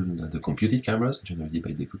all the computed cameras generated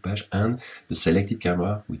by découpage and the selected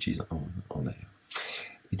camera which is on there.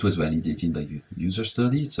 It was validated by user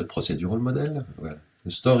study. It's a procedural model where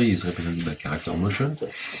the story is represented by character motion.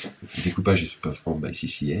 Découpage is performed by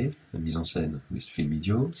CCA, the mise en scène with film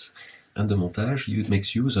idioms, and the montage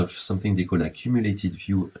makes use of something they call accumulated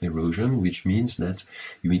view erosion, which means that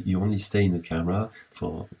you only stay in the camera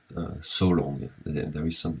for so long. There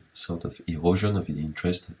is some sort of erosion of the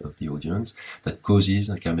interest of the audience that causes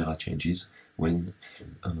the camera changes when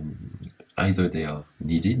either they are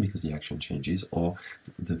needed because the action changes or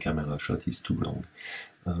the camera shot is too long.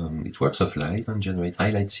 It works offline and generates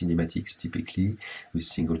highlight cinematics, typically with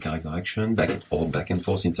single character action or back and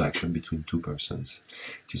forth interaction between two persons.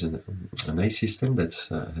 It is a nice system that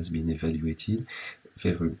has been evaluated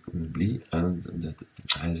favorably and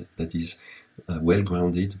that is well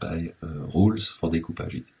grounded by rules for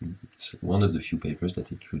découpage. It's one of the few papers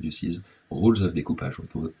that introduces rules of découpage,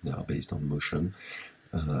 although they are based on motion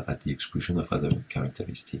at the exclusion of other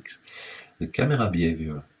characteristics. The camera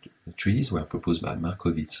behavior trees were proposed by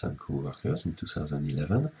Markowitz and co-workers in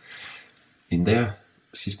 2011. In their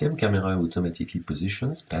system, camera automatically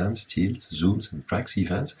positions, pans, tilts, zooms, and tracks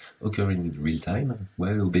events occurring in real time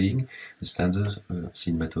while obeying the standards of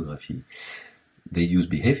cinematography. They use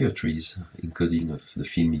behavior trees, encoding of the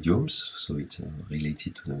film idioms, so it's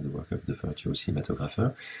related to the work of the virtual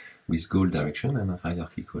cinematographer, with goal direction and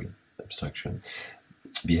hierarchical abstraction.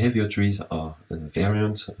 Behavior trees are a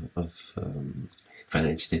variant of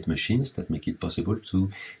finite state machines that make it possible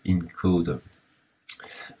to encode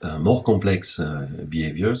more complex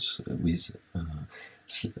behaviors with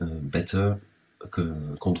better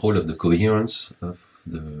control of the coherence of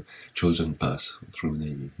the chosen path through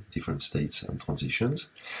the different states and transitions.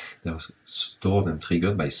 They are stored and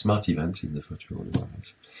triggered by smart events in the virtual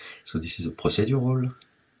world. So this is a procedural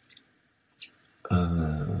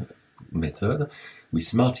method with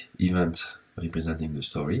smart event representing the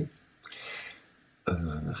story,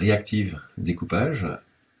 reactive découpage,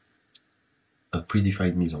 a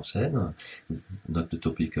predefined mise en scène, not the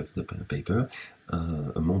topic of the paper,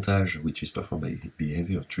 a montage which is performed by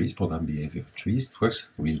behavior trees, program behavior trees. It works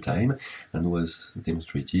real time and was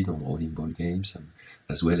demonstrated on rolling ball games and,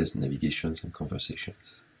 as well as navigations and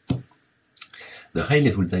conversations. The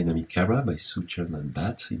high-level dynamic camera by Suchan and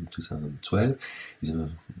Bat in 2012 is a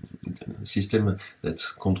system that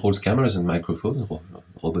controls cameras and microphones,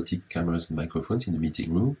 robotic cameras and microphones in the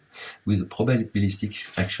meeting room, with a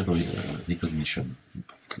probabilistic action recognition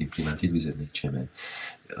implemented with an HML.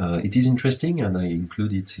 It is interesting, and I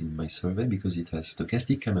include it in my survey because it has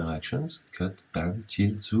stochastic camera actions, cut, pan,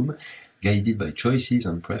 tilt, zoom, guided by choices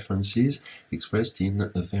and preferences expressed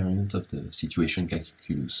in a variant of the situation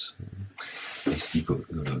calculus,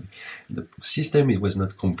 ST-Golog. The system was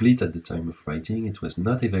not complete at the time of writing, it was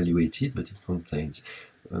not evaluated, but it contains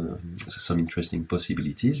some interesting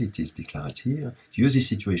possibilities. It is declarative. It uses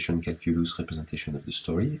situation calculus representation of the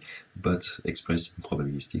story, but expressed in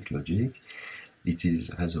probabilistic logic. It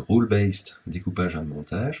has a rule-based découpage and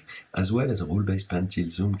montage, as well as a rule-based pan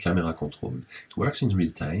tilt zoom camera control. It works in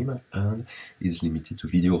real time and is limited to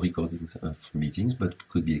video recordings of meetings, but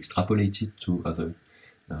could be extrapolated to other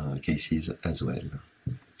cases as well.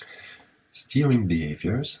 Steering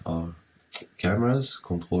behaviors are cameras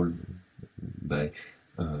controlled by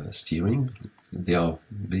steering. They are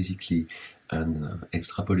basically an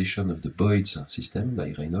extrapolation of the Boyd's system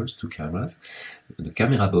by Reynolds to cameras. The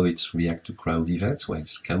camera Boyds react to crowd events while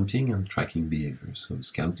scouting and tracking behaviors. So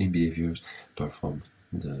scouting behaviors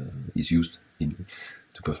is used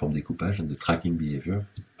to perform découpage, and the tracking behavior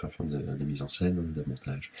perform the mise en scène and the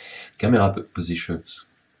montage. Camera positions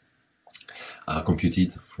are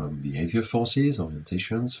computed from behavior forces,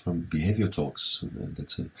 orientations, from behavior torques. So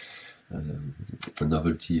that's a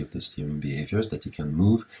novelty of the steering behaviors, that it can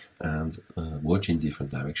move and watch in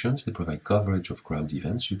different directions. They provide coverage of crowd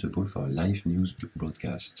events suitable for a live news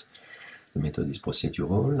broadcast. The method is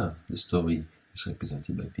procedural. The story is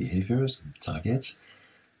represented by behaviors and targets.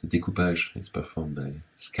 The découpage is performed by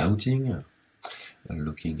scouting,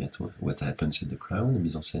 looking at what happens in the crowd. The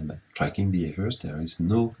mise en scène by tracking behaviors. There is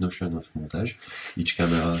no notion of montage. Each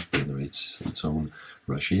camera generates its own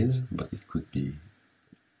rushes, but it could be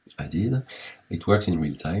added. It works in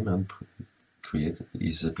real time and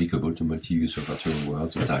is applicable to multi-user virtual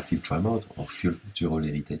worlds, interactive drama, or cultural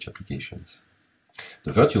heritage applications.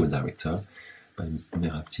 The virtual director by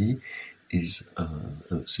Merabti is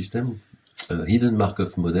a system, a hidden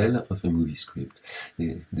Markov model of a movie script.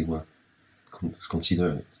 They were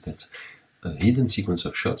consider that a hidden sequence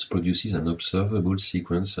of shots produces an observable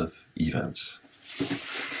sequence of events.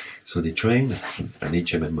 So they trained an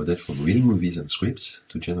HMM model from real movies and scripts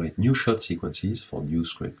to generate new shot sequences for new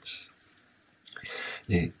scripts.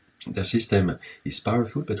 Their system is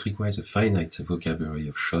powerful but requires a finite vocabulary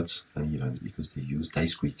of shots and events because they use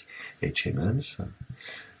discrete HMMs.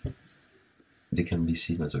 They can be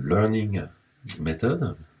seen as a learning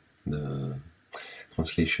method. The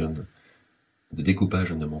translation, the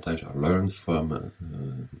découpage and the montage are learned from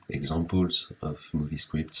examples of movie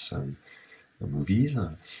scripts and movies.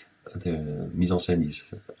 The mise en scène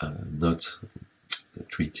is not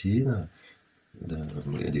treated.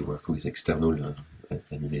 They work with external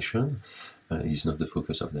animation. It's not the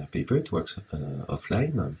focus of their paper. It works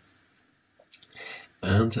offline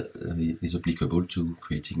and is applicable to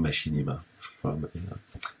creating machinima from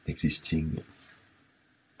existing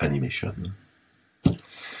animation.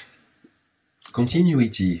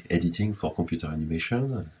 Continuity editing for computer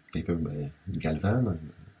animation, paper by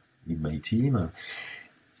Galvan in my team,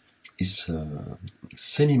 is a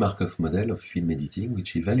semi-Markov model of film editing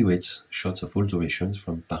which evaluates shots of all durations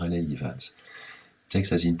from parallel events. It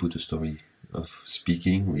takes as input a story of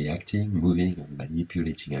speaking, reacting, moving, and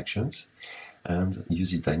manipulating actions, and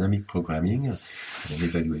uses dynamic programming and an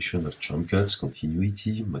evaluation of jump cuts,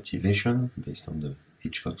 continuity, motivation based on the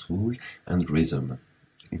Hitchcock's rule, and rhythm,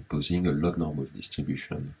 imposing a log-normal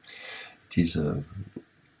distribution. It is a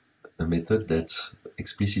method that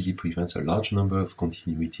explicitly prevents a large number of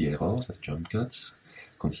continuity errors, like jump cuts,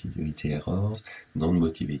 continuity errors,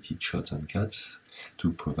 non-motivated shots and cuts,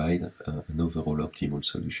 to provide an overall optimal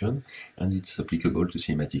solution, and it's applicable to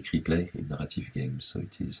thematic replay in narrative games. So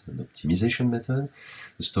it is an optimization method.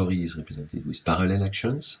 The story is represented with parallel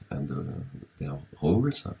actions and their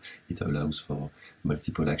roles. It allows for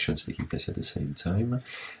multiple actions taking place at the same time.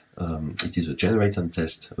 It is a generate and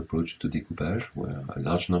test approach to découpage, where a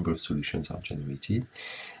large number of solutions are generated.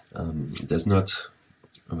 It does not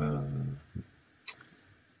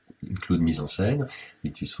include mise en scène.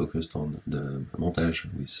 It is focused on the montage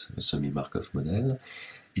with a semi-Markov model.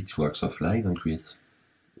 It works offline and creates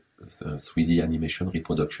 3D animation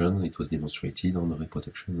reproduction. It was demonstrated on the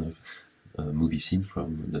reproduction of a movie scene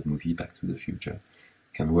from the movie Back to the Future.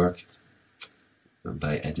 It can work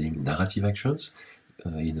by adding narrative actions.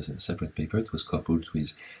 In a separate paper, it was coupled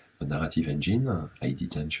with a narrative engine, ID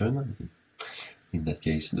tension. In that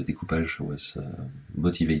case, the découpage was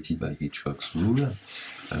motivated by Hitchcock's rule,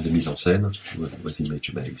 and the mise en scène was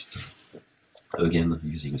image-based. Again,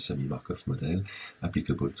 using a semi-Markov model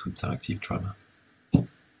applicable to interactive drama.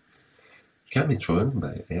 Cametron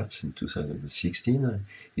by Hertz in 2016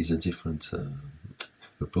 is a different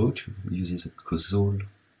approach. It uses a causal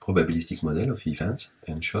probabilistic model of events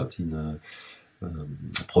and shot in a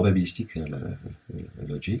probabilistic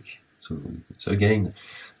logic. So it's again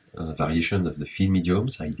a variation of the film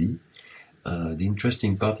medium's ID, The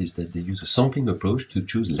interesting part is that they use a sampling approach to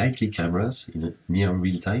choose likely cameras in a near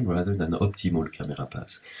real time rather than optimal camera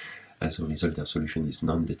path. As a result, their solution is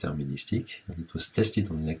non-deterministic, and it was tested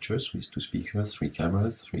on lectures with 2 speakers, 3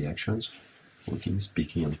 cameras, 3 actions, walking,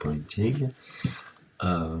 speaking, and pointing.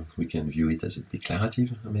 We can view it as a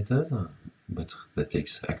declarative method, but that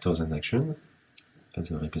takes actors and action as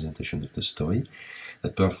a representation of the story,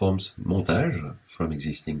 that performs montage from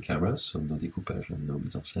existing cameras, so no découpage and no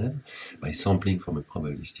mise en scène, by sampling from a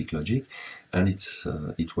probabilistic logic, and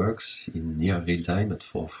it works in near real time at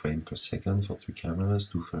 4 frames per second for 3 cameras,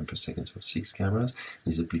 2 frames per second for 6 cameras,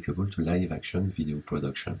 and is applicable to live action video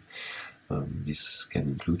production. This can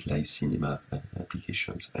include live cinema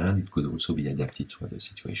applications, and it could also be adapted to other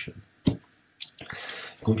situations.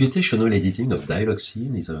 Computational editing of dialogue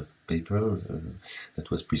scene is a paper that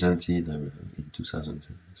was presented in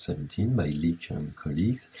 2017 by Leek and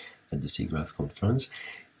colleagues at the SIGGRAPH conference.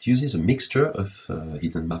 It uses a mixture of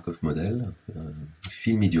hidden Markov model,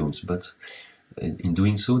 film idioms, but in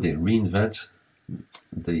doing so they reinvent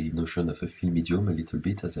the notion of a film idiom a little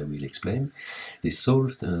bit, as I will explain. They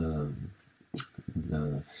solved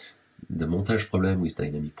the montage problem with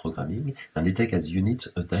dynamic programming, and they take as unit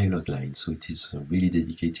a dialogue line. So it is really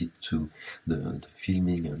dedicated to the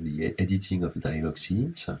filming and the editing of dialogue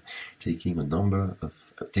scenes, taking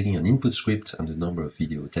an input script and a number of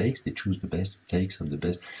video takes. They choose the best takes and the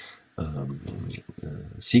best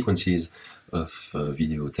sequences of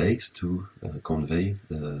video takes to convey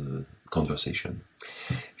the conversation.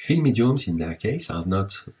 Film idioms in their case are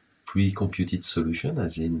not pre-computed solution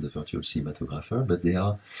as in the virtual cinematographer, but they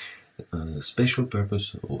are special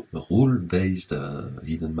purpose rule-based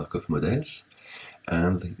hidden Markov models,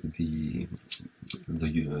 and the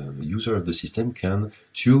user of the system can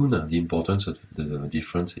tune the importance of the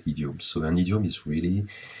different idioms. So an idiom is really,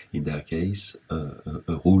 in their case,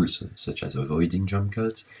 rules such as avoiding jump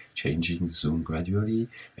cuts, changing zoom gradually,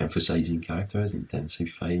 emphasizing characters,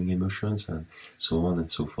 intensifying emotions, and so on and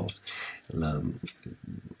so forth.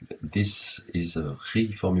 This is a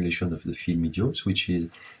reformulation of the film idioms, which is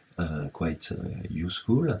quite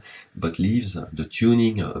useful, but leaves the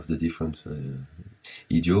tuning of the different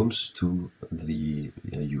idioms to the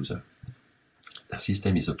user. The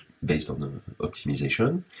system is based on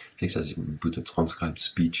optimization, takes as input a transcribed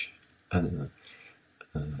speech and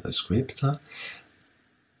a script. The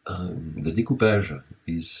découpage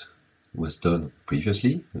was done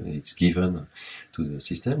previously, it's given to the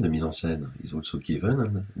system, the mise en scène is also given,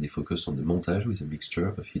 and they focus on the montage with a mixture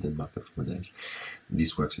of hidden Markov models.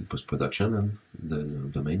 This works in post-production, and the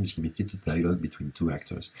domain is limited to dialogue between 2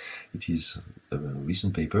 actors. It is a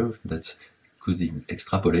recent paper that could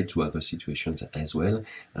extrapolate to other situations as well,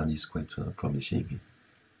 and is quite promising.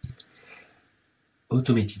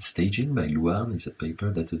 Automated Staging by Luan is a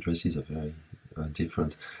paper that addresses a very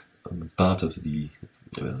different part of the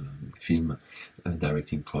film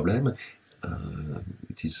directing problem.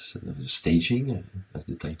 It is staging, as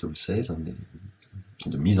the title says, and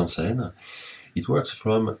the mise en scène. It works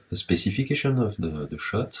from a specification of the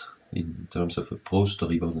shot in terms of a prose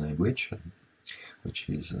storyboard language, which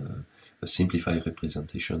is a simplified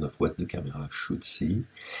representation of what the camera should see,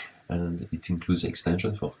 and it includes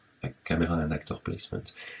extension for camera and actor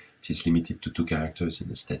placement. It is limited to 2 characters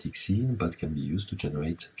in a static scene, but can be used to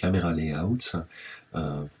generate camera layouts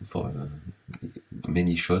for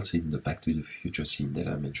many shots in the Back to the Future scene that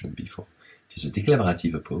I mentioned before. It is a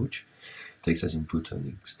declarative approach, takes as input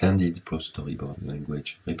an extended prose storyboard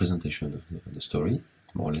language representation of the story,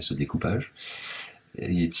 more or less a découpage.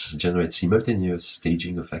 It generates simultaneous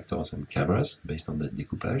staging of actors and cameras based on that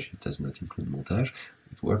découpage. It does not include montage.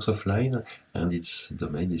 It works offline, and its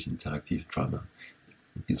domain is interactive drama.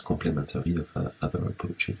 It is complementary of other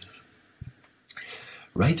approaches.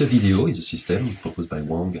 Write-a-Video is a system proposed by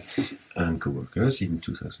Wang and co-workers in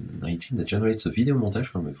 2019 that generates a video montage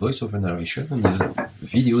from a voice-over narration and a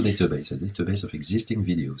video database, a database of existing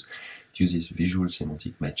videos. It uses visual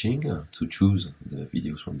semantic matching to choose the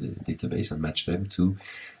videos from the database and match them to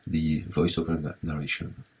the voice-over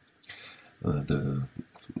narration. The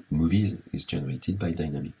movie is generated by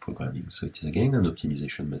dynamic programming, so it is again an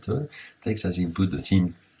optimization method. It takes as input the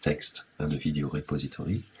theme text and the video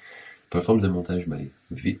repository, perform the montage by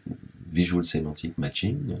visual semantic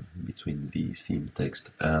matching between the theme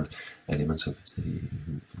text and elements of the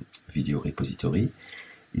video repository.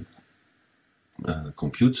 It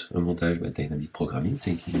computes a montage by dynamic programming,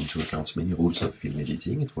 taking into account many rules of film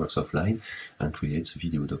editing. It works offline and creates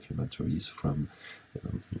video documentaries from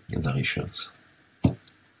narrations.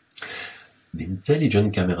 The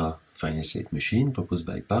intelligent camera finite state machine proposed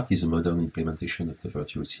by Park is a modern implementation of the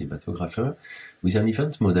virtual cinematographer with an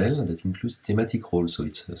event model that includes thematic roles, so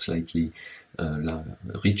it's slightly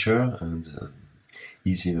richer and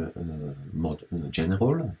easier, more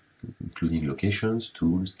general, including locations,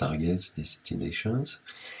 tools, targets, destinations.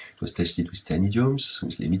 It was tested with 10 idioms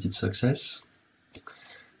with limited success.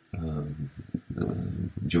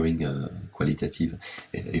 During a qualitative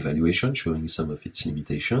evaluation showing some of its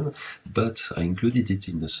limitation, but I included it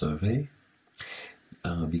in the survey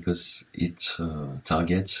because it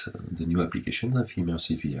targets the new application of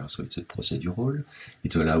immersive VR. So it's a procedural,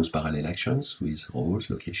 it allows parallel actions with roles,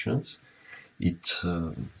 locations, it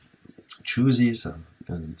chooses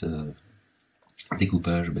the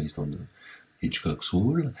découpage based on the Hitchcock's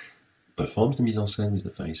rule, performs the mise en scène with the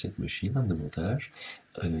finite state machine and the montage.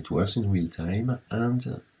 It works in real time,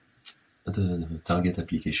 and the target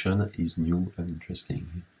application is new and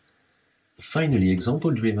interesting. Finally,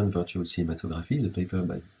 example-driven virtual cinematography is a paper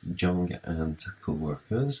by Jiang and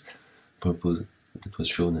co-workers that was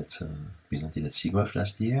shown presented at SIGGRAPH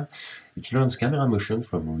last year. It learns camera motion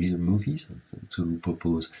from real movies to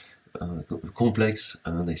propose complex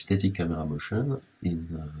and aesthetic camera motion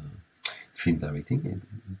in film directing.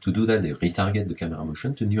 To do that, they retarget the camera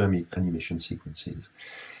motion to new animation sequences.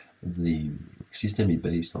 The system is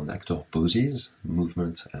based on actor poses,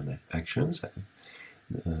 movement, and actions,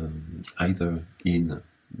 either in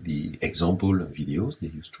the example videos, they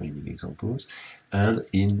use training examples, and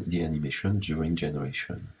in the animation during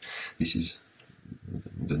generation.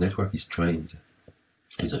 The network is trained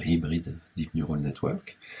as a hybrid deep neural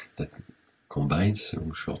network that combines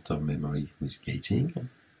short-term memory with gating.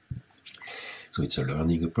 So it's a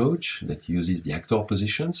learning approach that uses the actor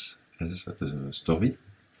positions as the story,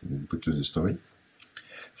 input to the story,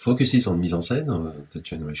 focuses on mise en scène, the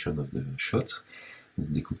generation of the shot,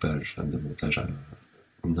 the découpage and the montage are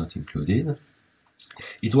not included.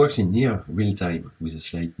 It works in near real time with a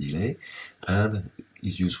slight delay and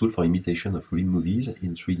is useful for imitation of real movies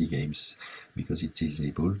in 3D games because it is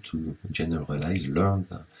able to generalize learned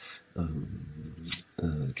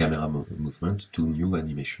camera movement to new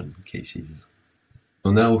animation cases.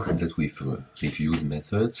 So now that we've reviewed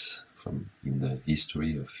methods in the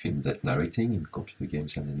history of film directing in computer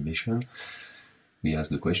games and animation, we ask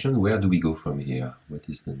the question, where do we go from here? What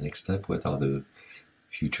is the next step? What are the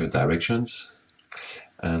future directions?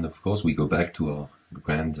 And of course we go back to our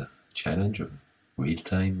grand challenge of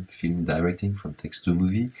real-time film directing from text to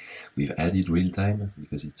movie. We've added real-time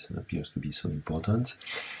because it appears to be so important.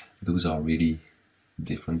 Those are really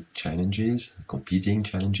different challenges, competing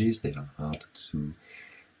challenges. They are hard to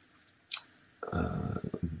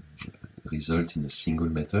result in a single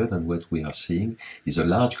method, and what we are seeing is a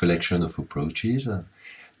large collection of approaches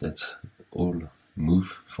that all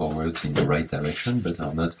move forward in the right direction but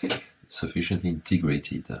are not sufficiently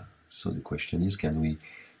integrated. So the question is, can we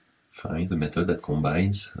find a method that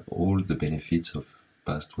combines all the benefits of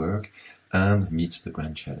past work and meets the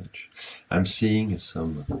grand challenge? I'm seeing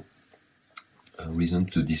some reason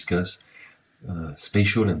to discuss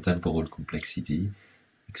spatial and temporal complexity,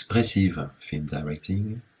 expressive film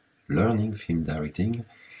directing, learning film directing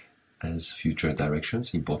as future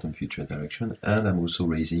directions, important future direction, and I'm also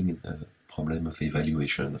raising a problem of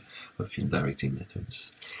evaluation of film directing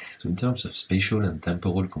methods. So in terms of spatial and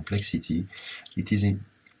temporal complexity, it is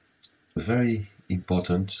very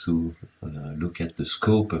important to look at the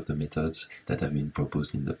scope of the methods that have been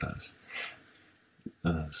proposed in the past.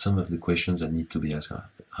 Some of the questions that need to be asked are,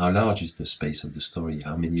 how large is the space of the story?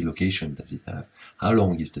 How many locations does it have? How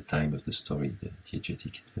long is the time of the story, the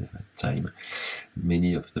diegetic time?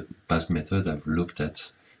 Many of the past methods have looked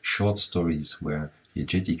at short stories where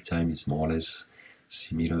diegetic time is more or less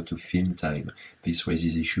similar to film time. This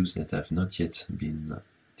raises issues that have not yet been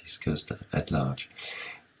discussed at large.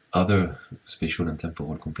 Other spatial and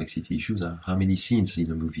temporal complexity issues are how many scenes in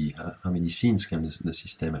a movie, how many scenes can the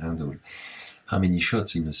system handle, how many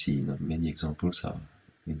shots in a scene. Many examples are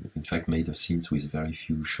in fact made of scenes with very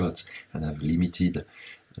few shots and have limited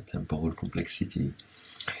temporal complexity.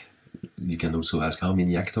 You can also ask how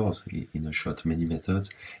many actors in a shot. Many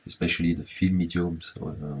methods, especially the film mediums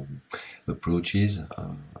approaches,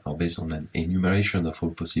 are based on an enumeration of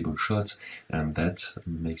all possible shots, and that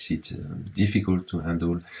makes it difficult to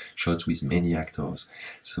handle shots with many actors.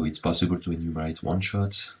 So it's possible to enumerate 1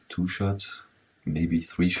 shot, 2 shots, maybe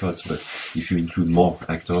 3 shots, but if you include more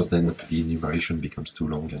actors, then the enumeration becomes too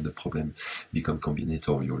long and the problem becomes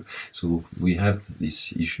combinatorial. So we have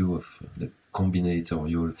this issue of the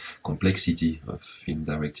combinatorial complexity of film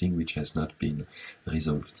directing, which has not been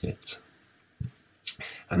resolved yet.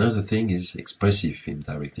 Another thing is expressive film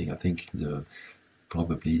directing. I think the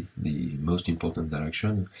probably the most important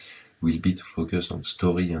direction will be to focus on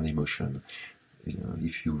story and emotion.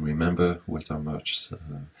 If you remember Walter Murch's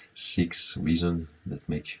 6 reasons that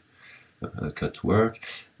make a cut work,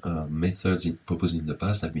 methods proposed in the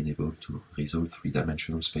past have been able to resolve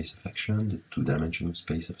 3-dimensional space of action, the 2-dimensional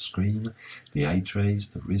space of screen, the eye trace,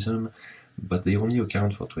 the rhythm, but they only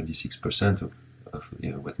account for 26% of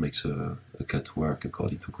what makes a cut work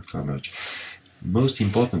according to Walter Murch. Most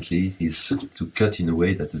importantly is to cut in a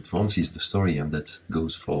way that advances the story, and that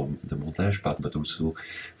goes for the montage part, but also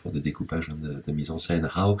for the découpage and the mise en scène.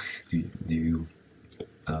 How do you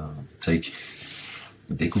take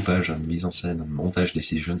découpage and mise en scène and montage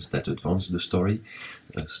decisions that advance the story?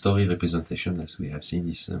 Story representation, as we have seen,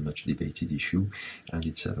 is a much debated issue, and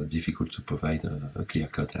it's difficult to provide a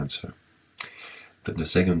clear-cut answer. But the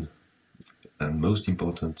second and most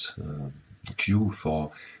important cue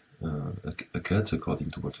for a cut,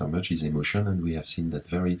 according to Walter Murch, is emotion, and we have seen that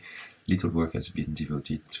very little work has been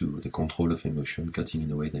devoted to the control of emotion, cutting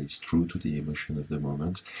in a way that is true to the emotion of the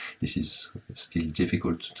moment. This is still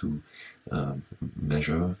difficult to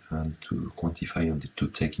measure and to quantify and to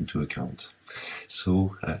take into account.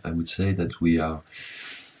 So I would say that we are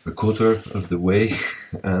a quarter of the way,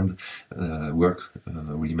 and work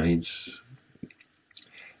remains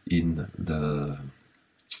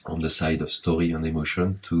on the side of story and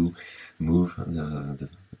emotion to move the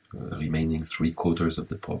remaining 3/4 of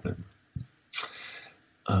the problem.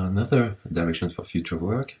 Another direction for future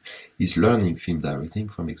work is learning film directing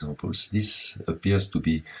from examples. This appears to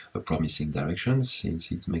be a promising direction,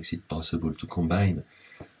 since it makes it possible to combine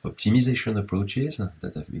optimization approaches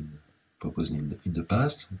that have been proposed in the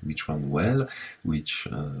past, which run well, which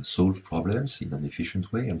solve problems in an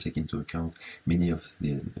efficient way and take into account many of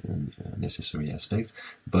the necessary aspects,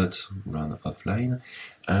 but run offline,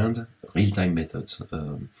 and real-time methods.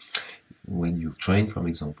 When you train from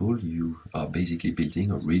example, you are basically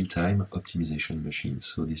building a real-time optimization machine.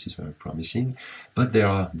 So this is very promising, but there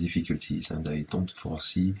are difficulties, and I don't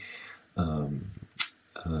foresee a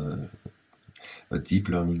deep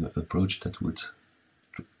learning approach that would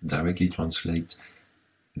directly translate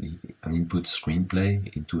an input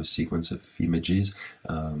screenplay into a sequence of images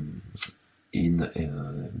in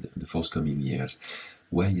the forthcoming years.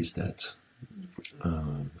 Why is that?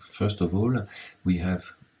 First of all, we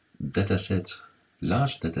have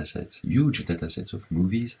large datasets, huge datasets of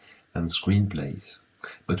movies and screenplays,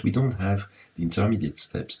 but we don't have the intermediate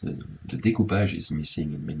steps. The découpage is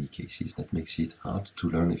missing in many cases. That makes it hard to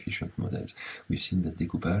learn efficient models. We've seen that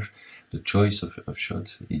découpage, the choice of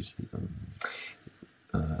shots, is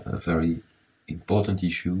a very important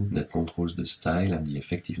issue that controls the style and the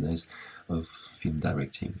effectiveness of film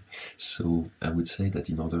directing. So I would say that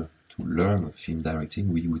in order to learn film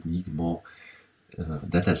directing, we would need more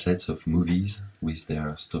datasets of movies with their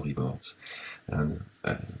storyboards. And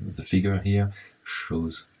the figure here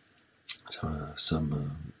shows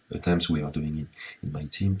some attempts we are doing in my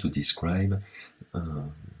team to describe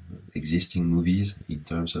existing movies in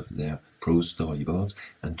terms of their prose storyboards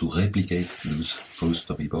and to replicate those prose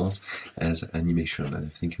storyboards as animation. And I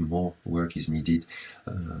think more work is needed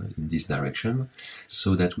in this direction,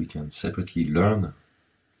 so that we can separately learn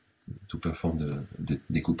to perform the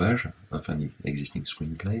découpage of an existing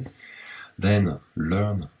screenplay, then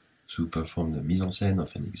learn to perform the mise en scène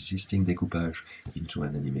of an existing découpage into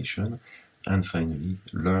an animation, and finally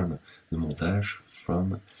learn the montage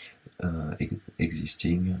from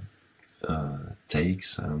existing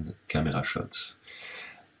takes and camera shots.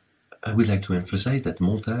 I would like to emphasize that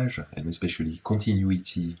montage, and especially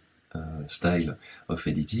continuity style of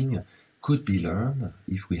editing, could be learned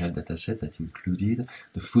if we had a dataset that included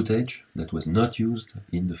the footage that was not used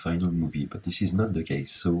in the final movie, but this is not the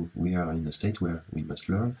case. So we are in a state where we must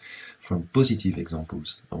learn from positive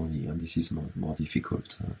examples only, and this is more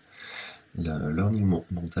difficult. Learning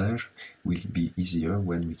montage will be easier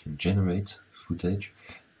when we can generate footage,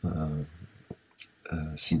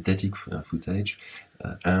 synthetic footage,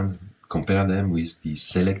 and compare them with the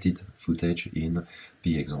selected footage in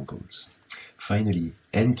the examples. Finally,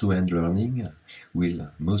 end-to-end learning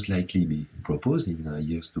will most likely be proposed in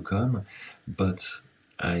years to come, but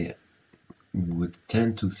I would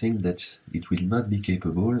tend to think that it will not be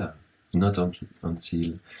capable, not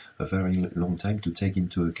until a very long time, to take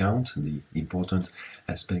into account the important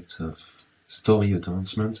aspects of story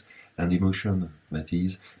advancement and emotion, that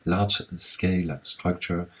is, large-scale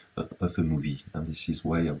structure of a movie. And this is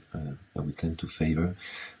why I would tend to favor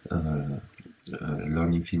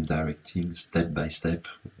learning film directing step by step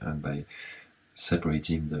and by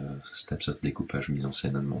separating the steps of découpage, mise en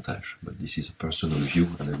scène and montage. But this is a personal view,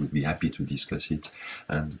 and I would be happy to discuss it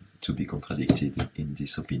and to be contradicted in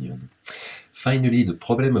this opinion. Finally, the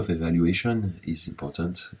problem of evaluation is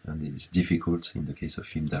important and is difficult in the case of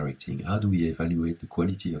film directing. How do we evaluate the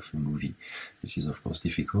quality of a movie? This is of course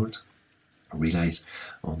difficult. Relies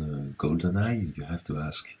on a golden eye. You have to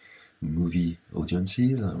ask movie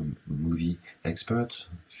audiences, movie experts,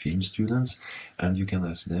 film students, and you can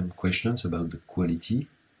ask them questions about the quality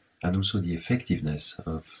and also the effectiveness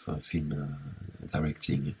of film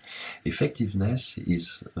directing. Effectiveness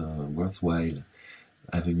is a worthwhile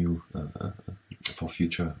avenue for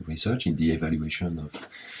future research in the evaluation of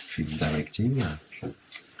film directing,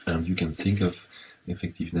 and you can think of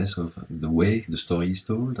effectiveness of the way the story is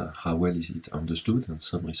told, how well is it understood, and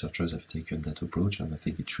some researchers have taken that approach, and I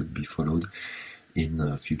think it should be followed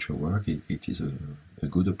in future work. It is a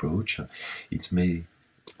good approach. It may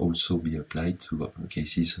also be applied to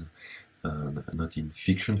cases not in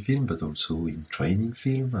fiction film, but also in training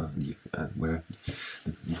film, where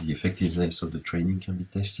the effectiveness of the training can be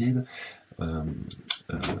tested,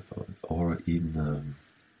 or in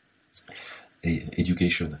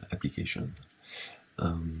education application.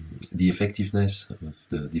 The effectiveness of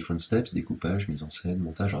the different steps, découpage, mise en scène,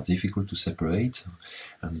 montage, are difficult to separate,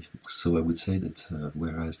 and so I would say that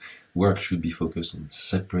whereas work should be focused on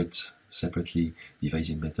separately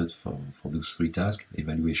devising methods for those three tasks,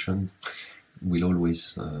 evaluation will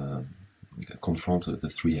always confront the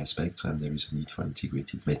three aspects, and there is a need for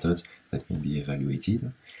integrated method that can be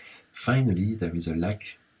evaluated. Finally, there is a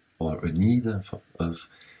lack or a need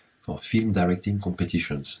for film directing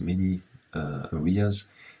competitions. Many areas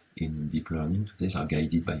in deep learning today are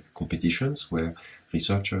guided by competitions where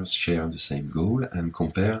researchers share the same goal and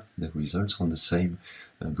compare the results on the same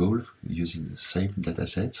goal using the same data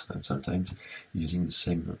set and sometimes using the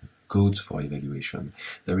same codes for evaluation.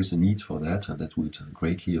 There is a need for that, and that would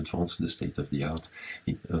greatly advance the state of the art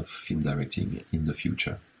of film directing in the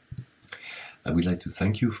future. I would like to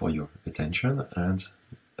thank you for your attention, and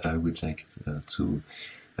I would like to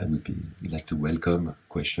welcome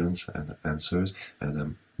questions and answers, and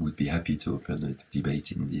I would be happy to open a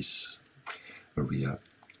debate in this area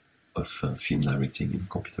of film directing in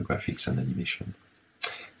computer graphics and animation.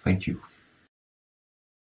 Thank you.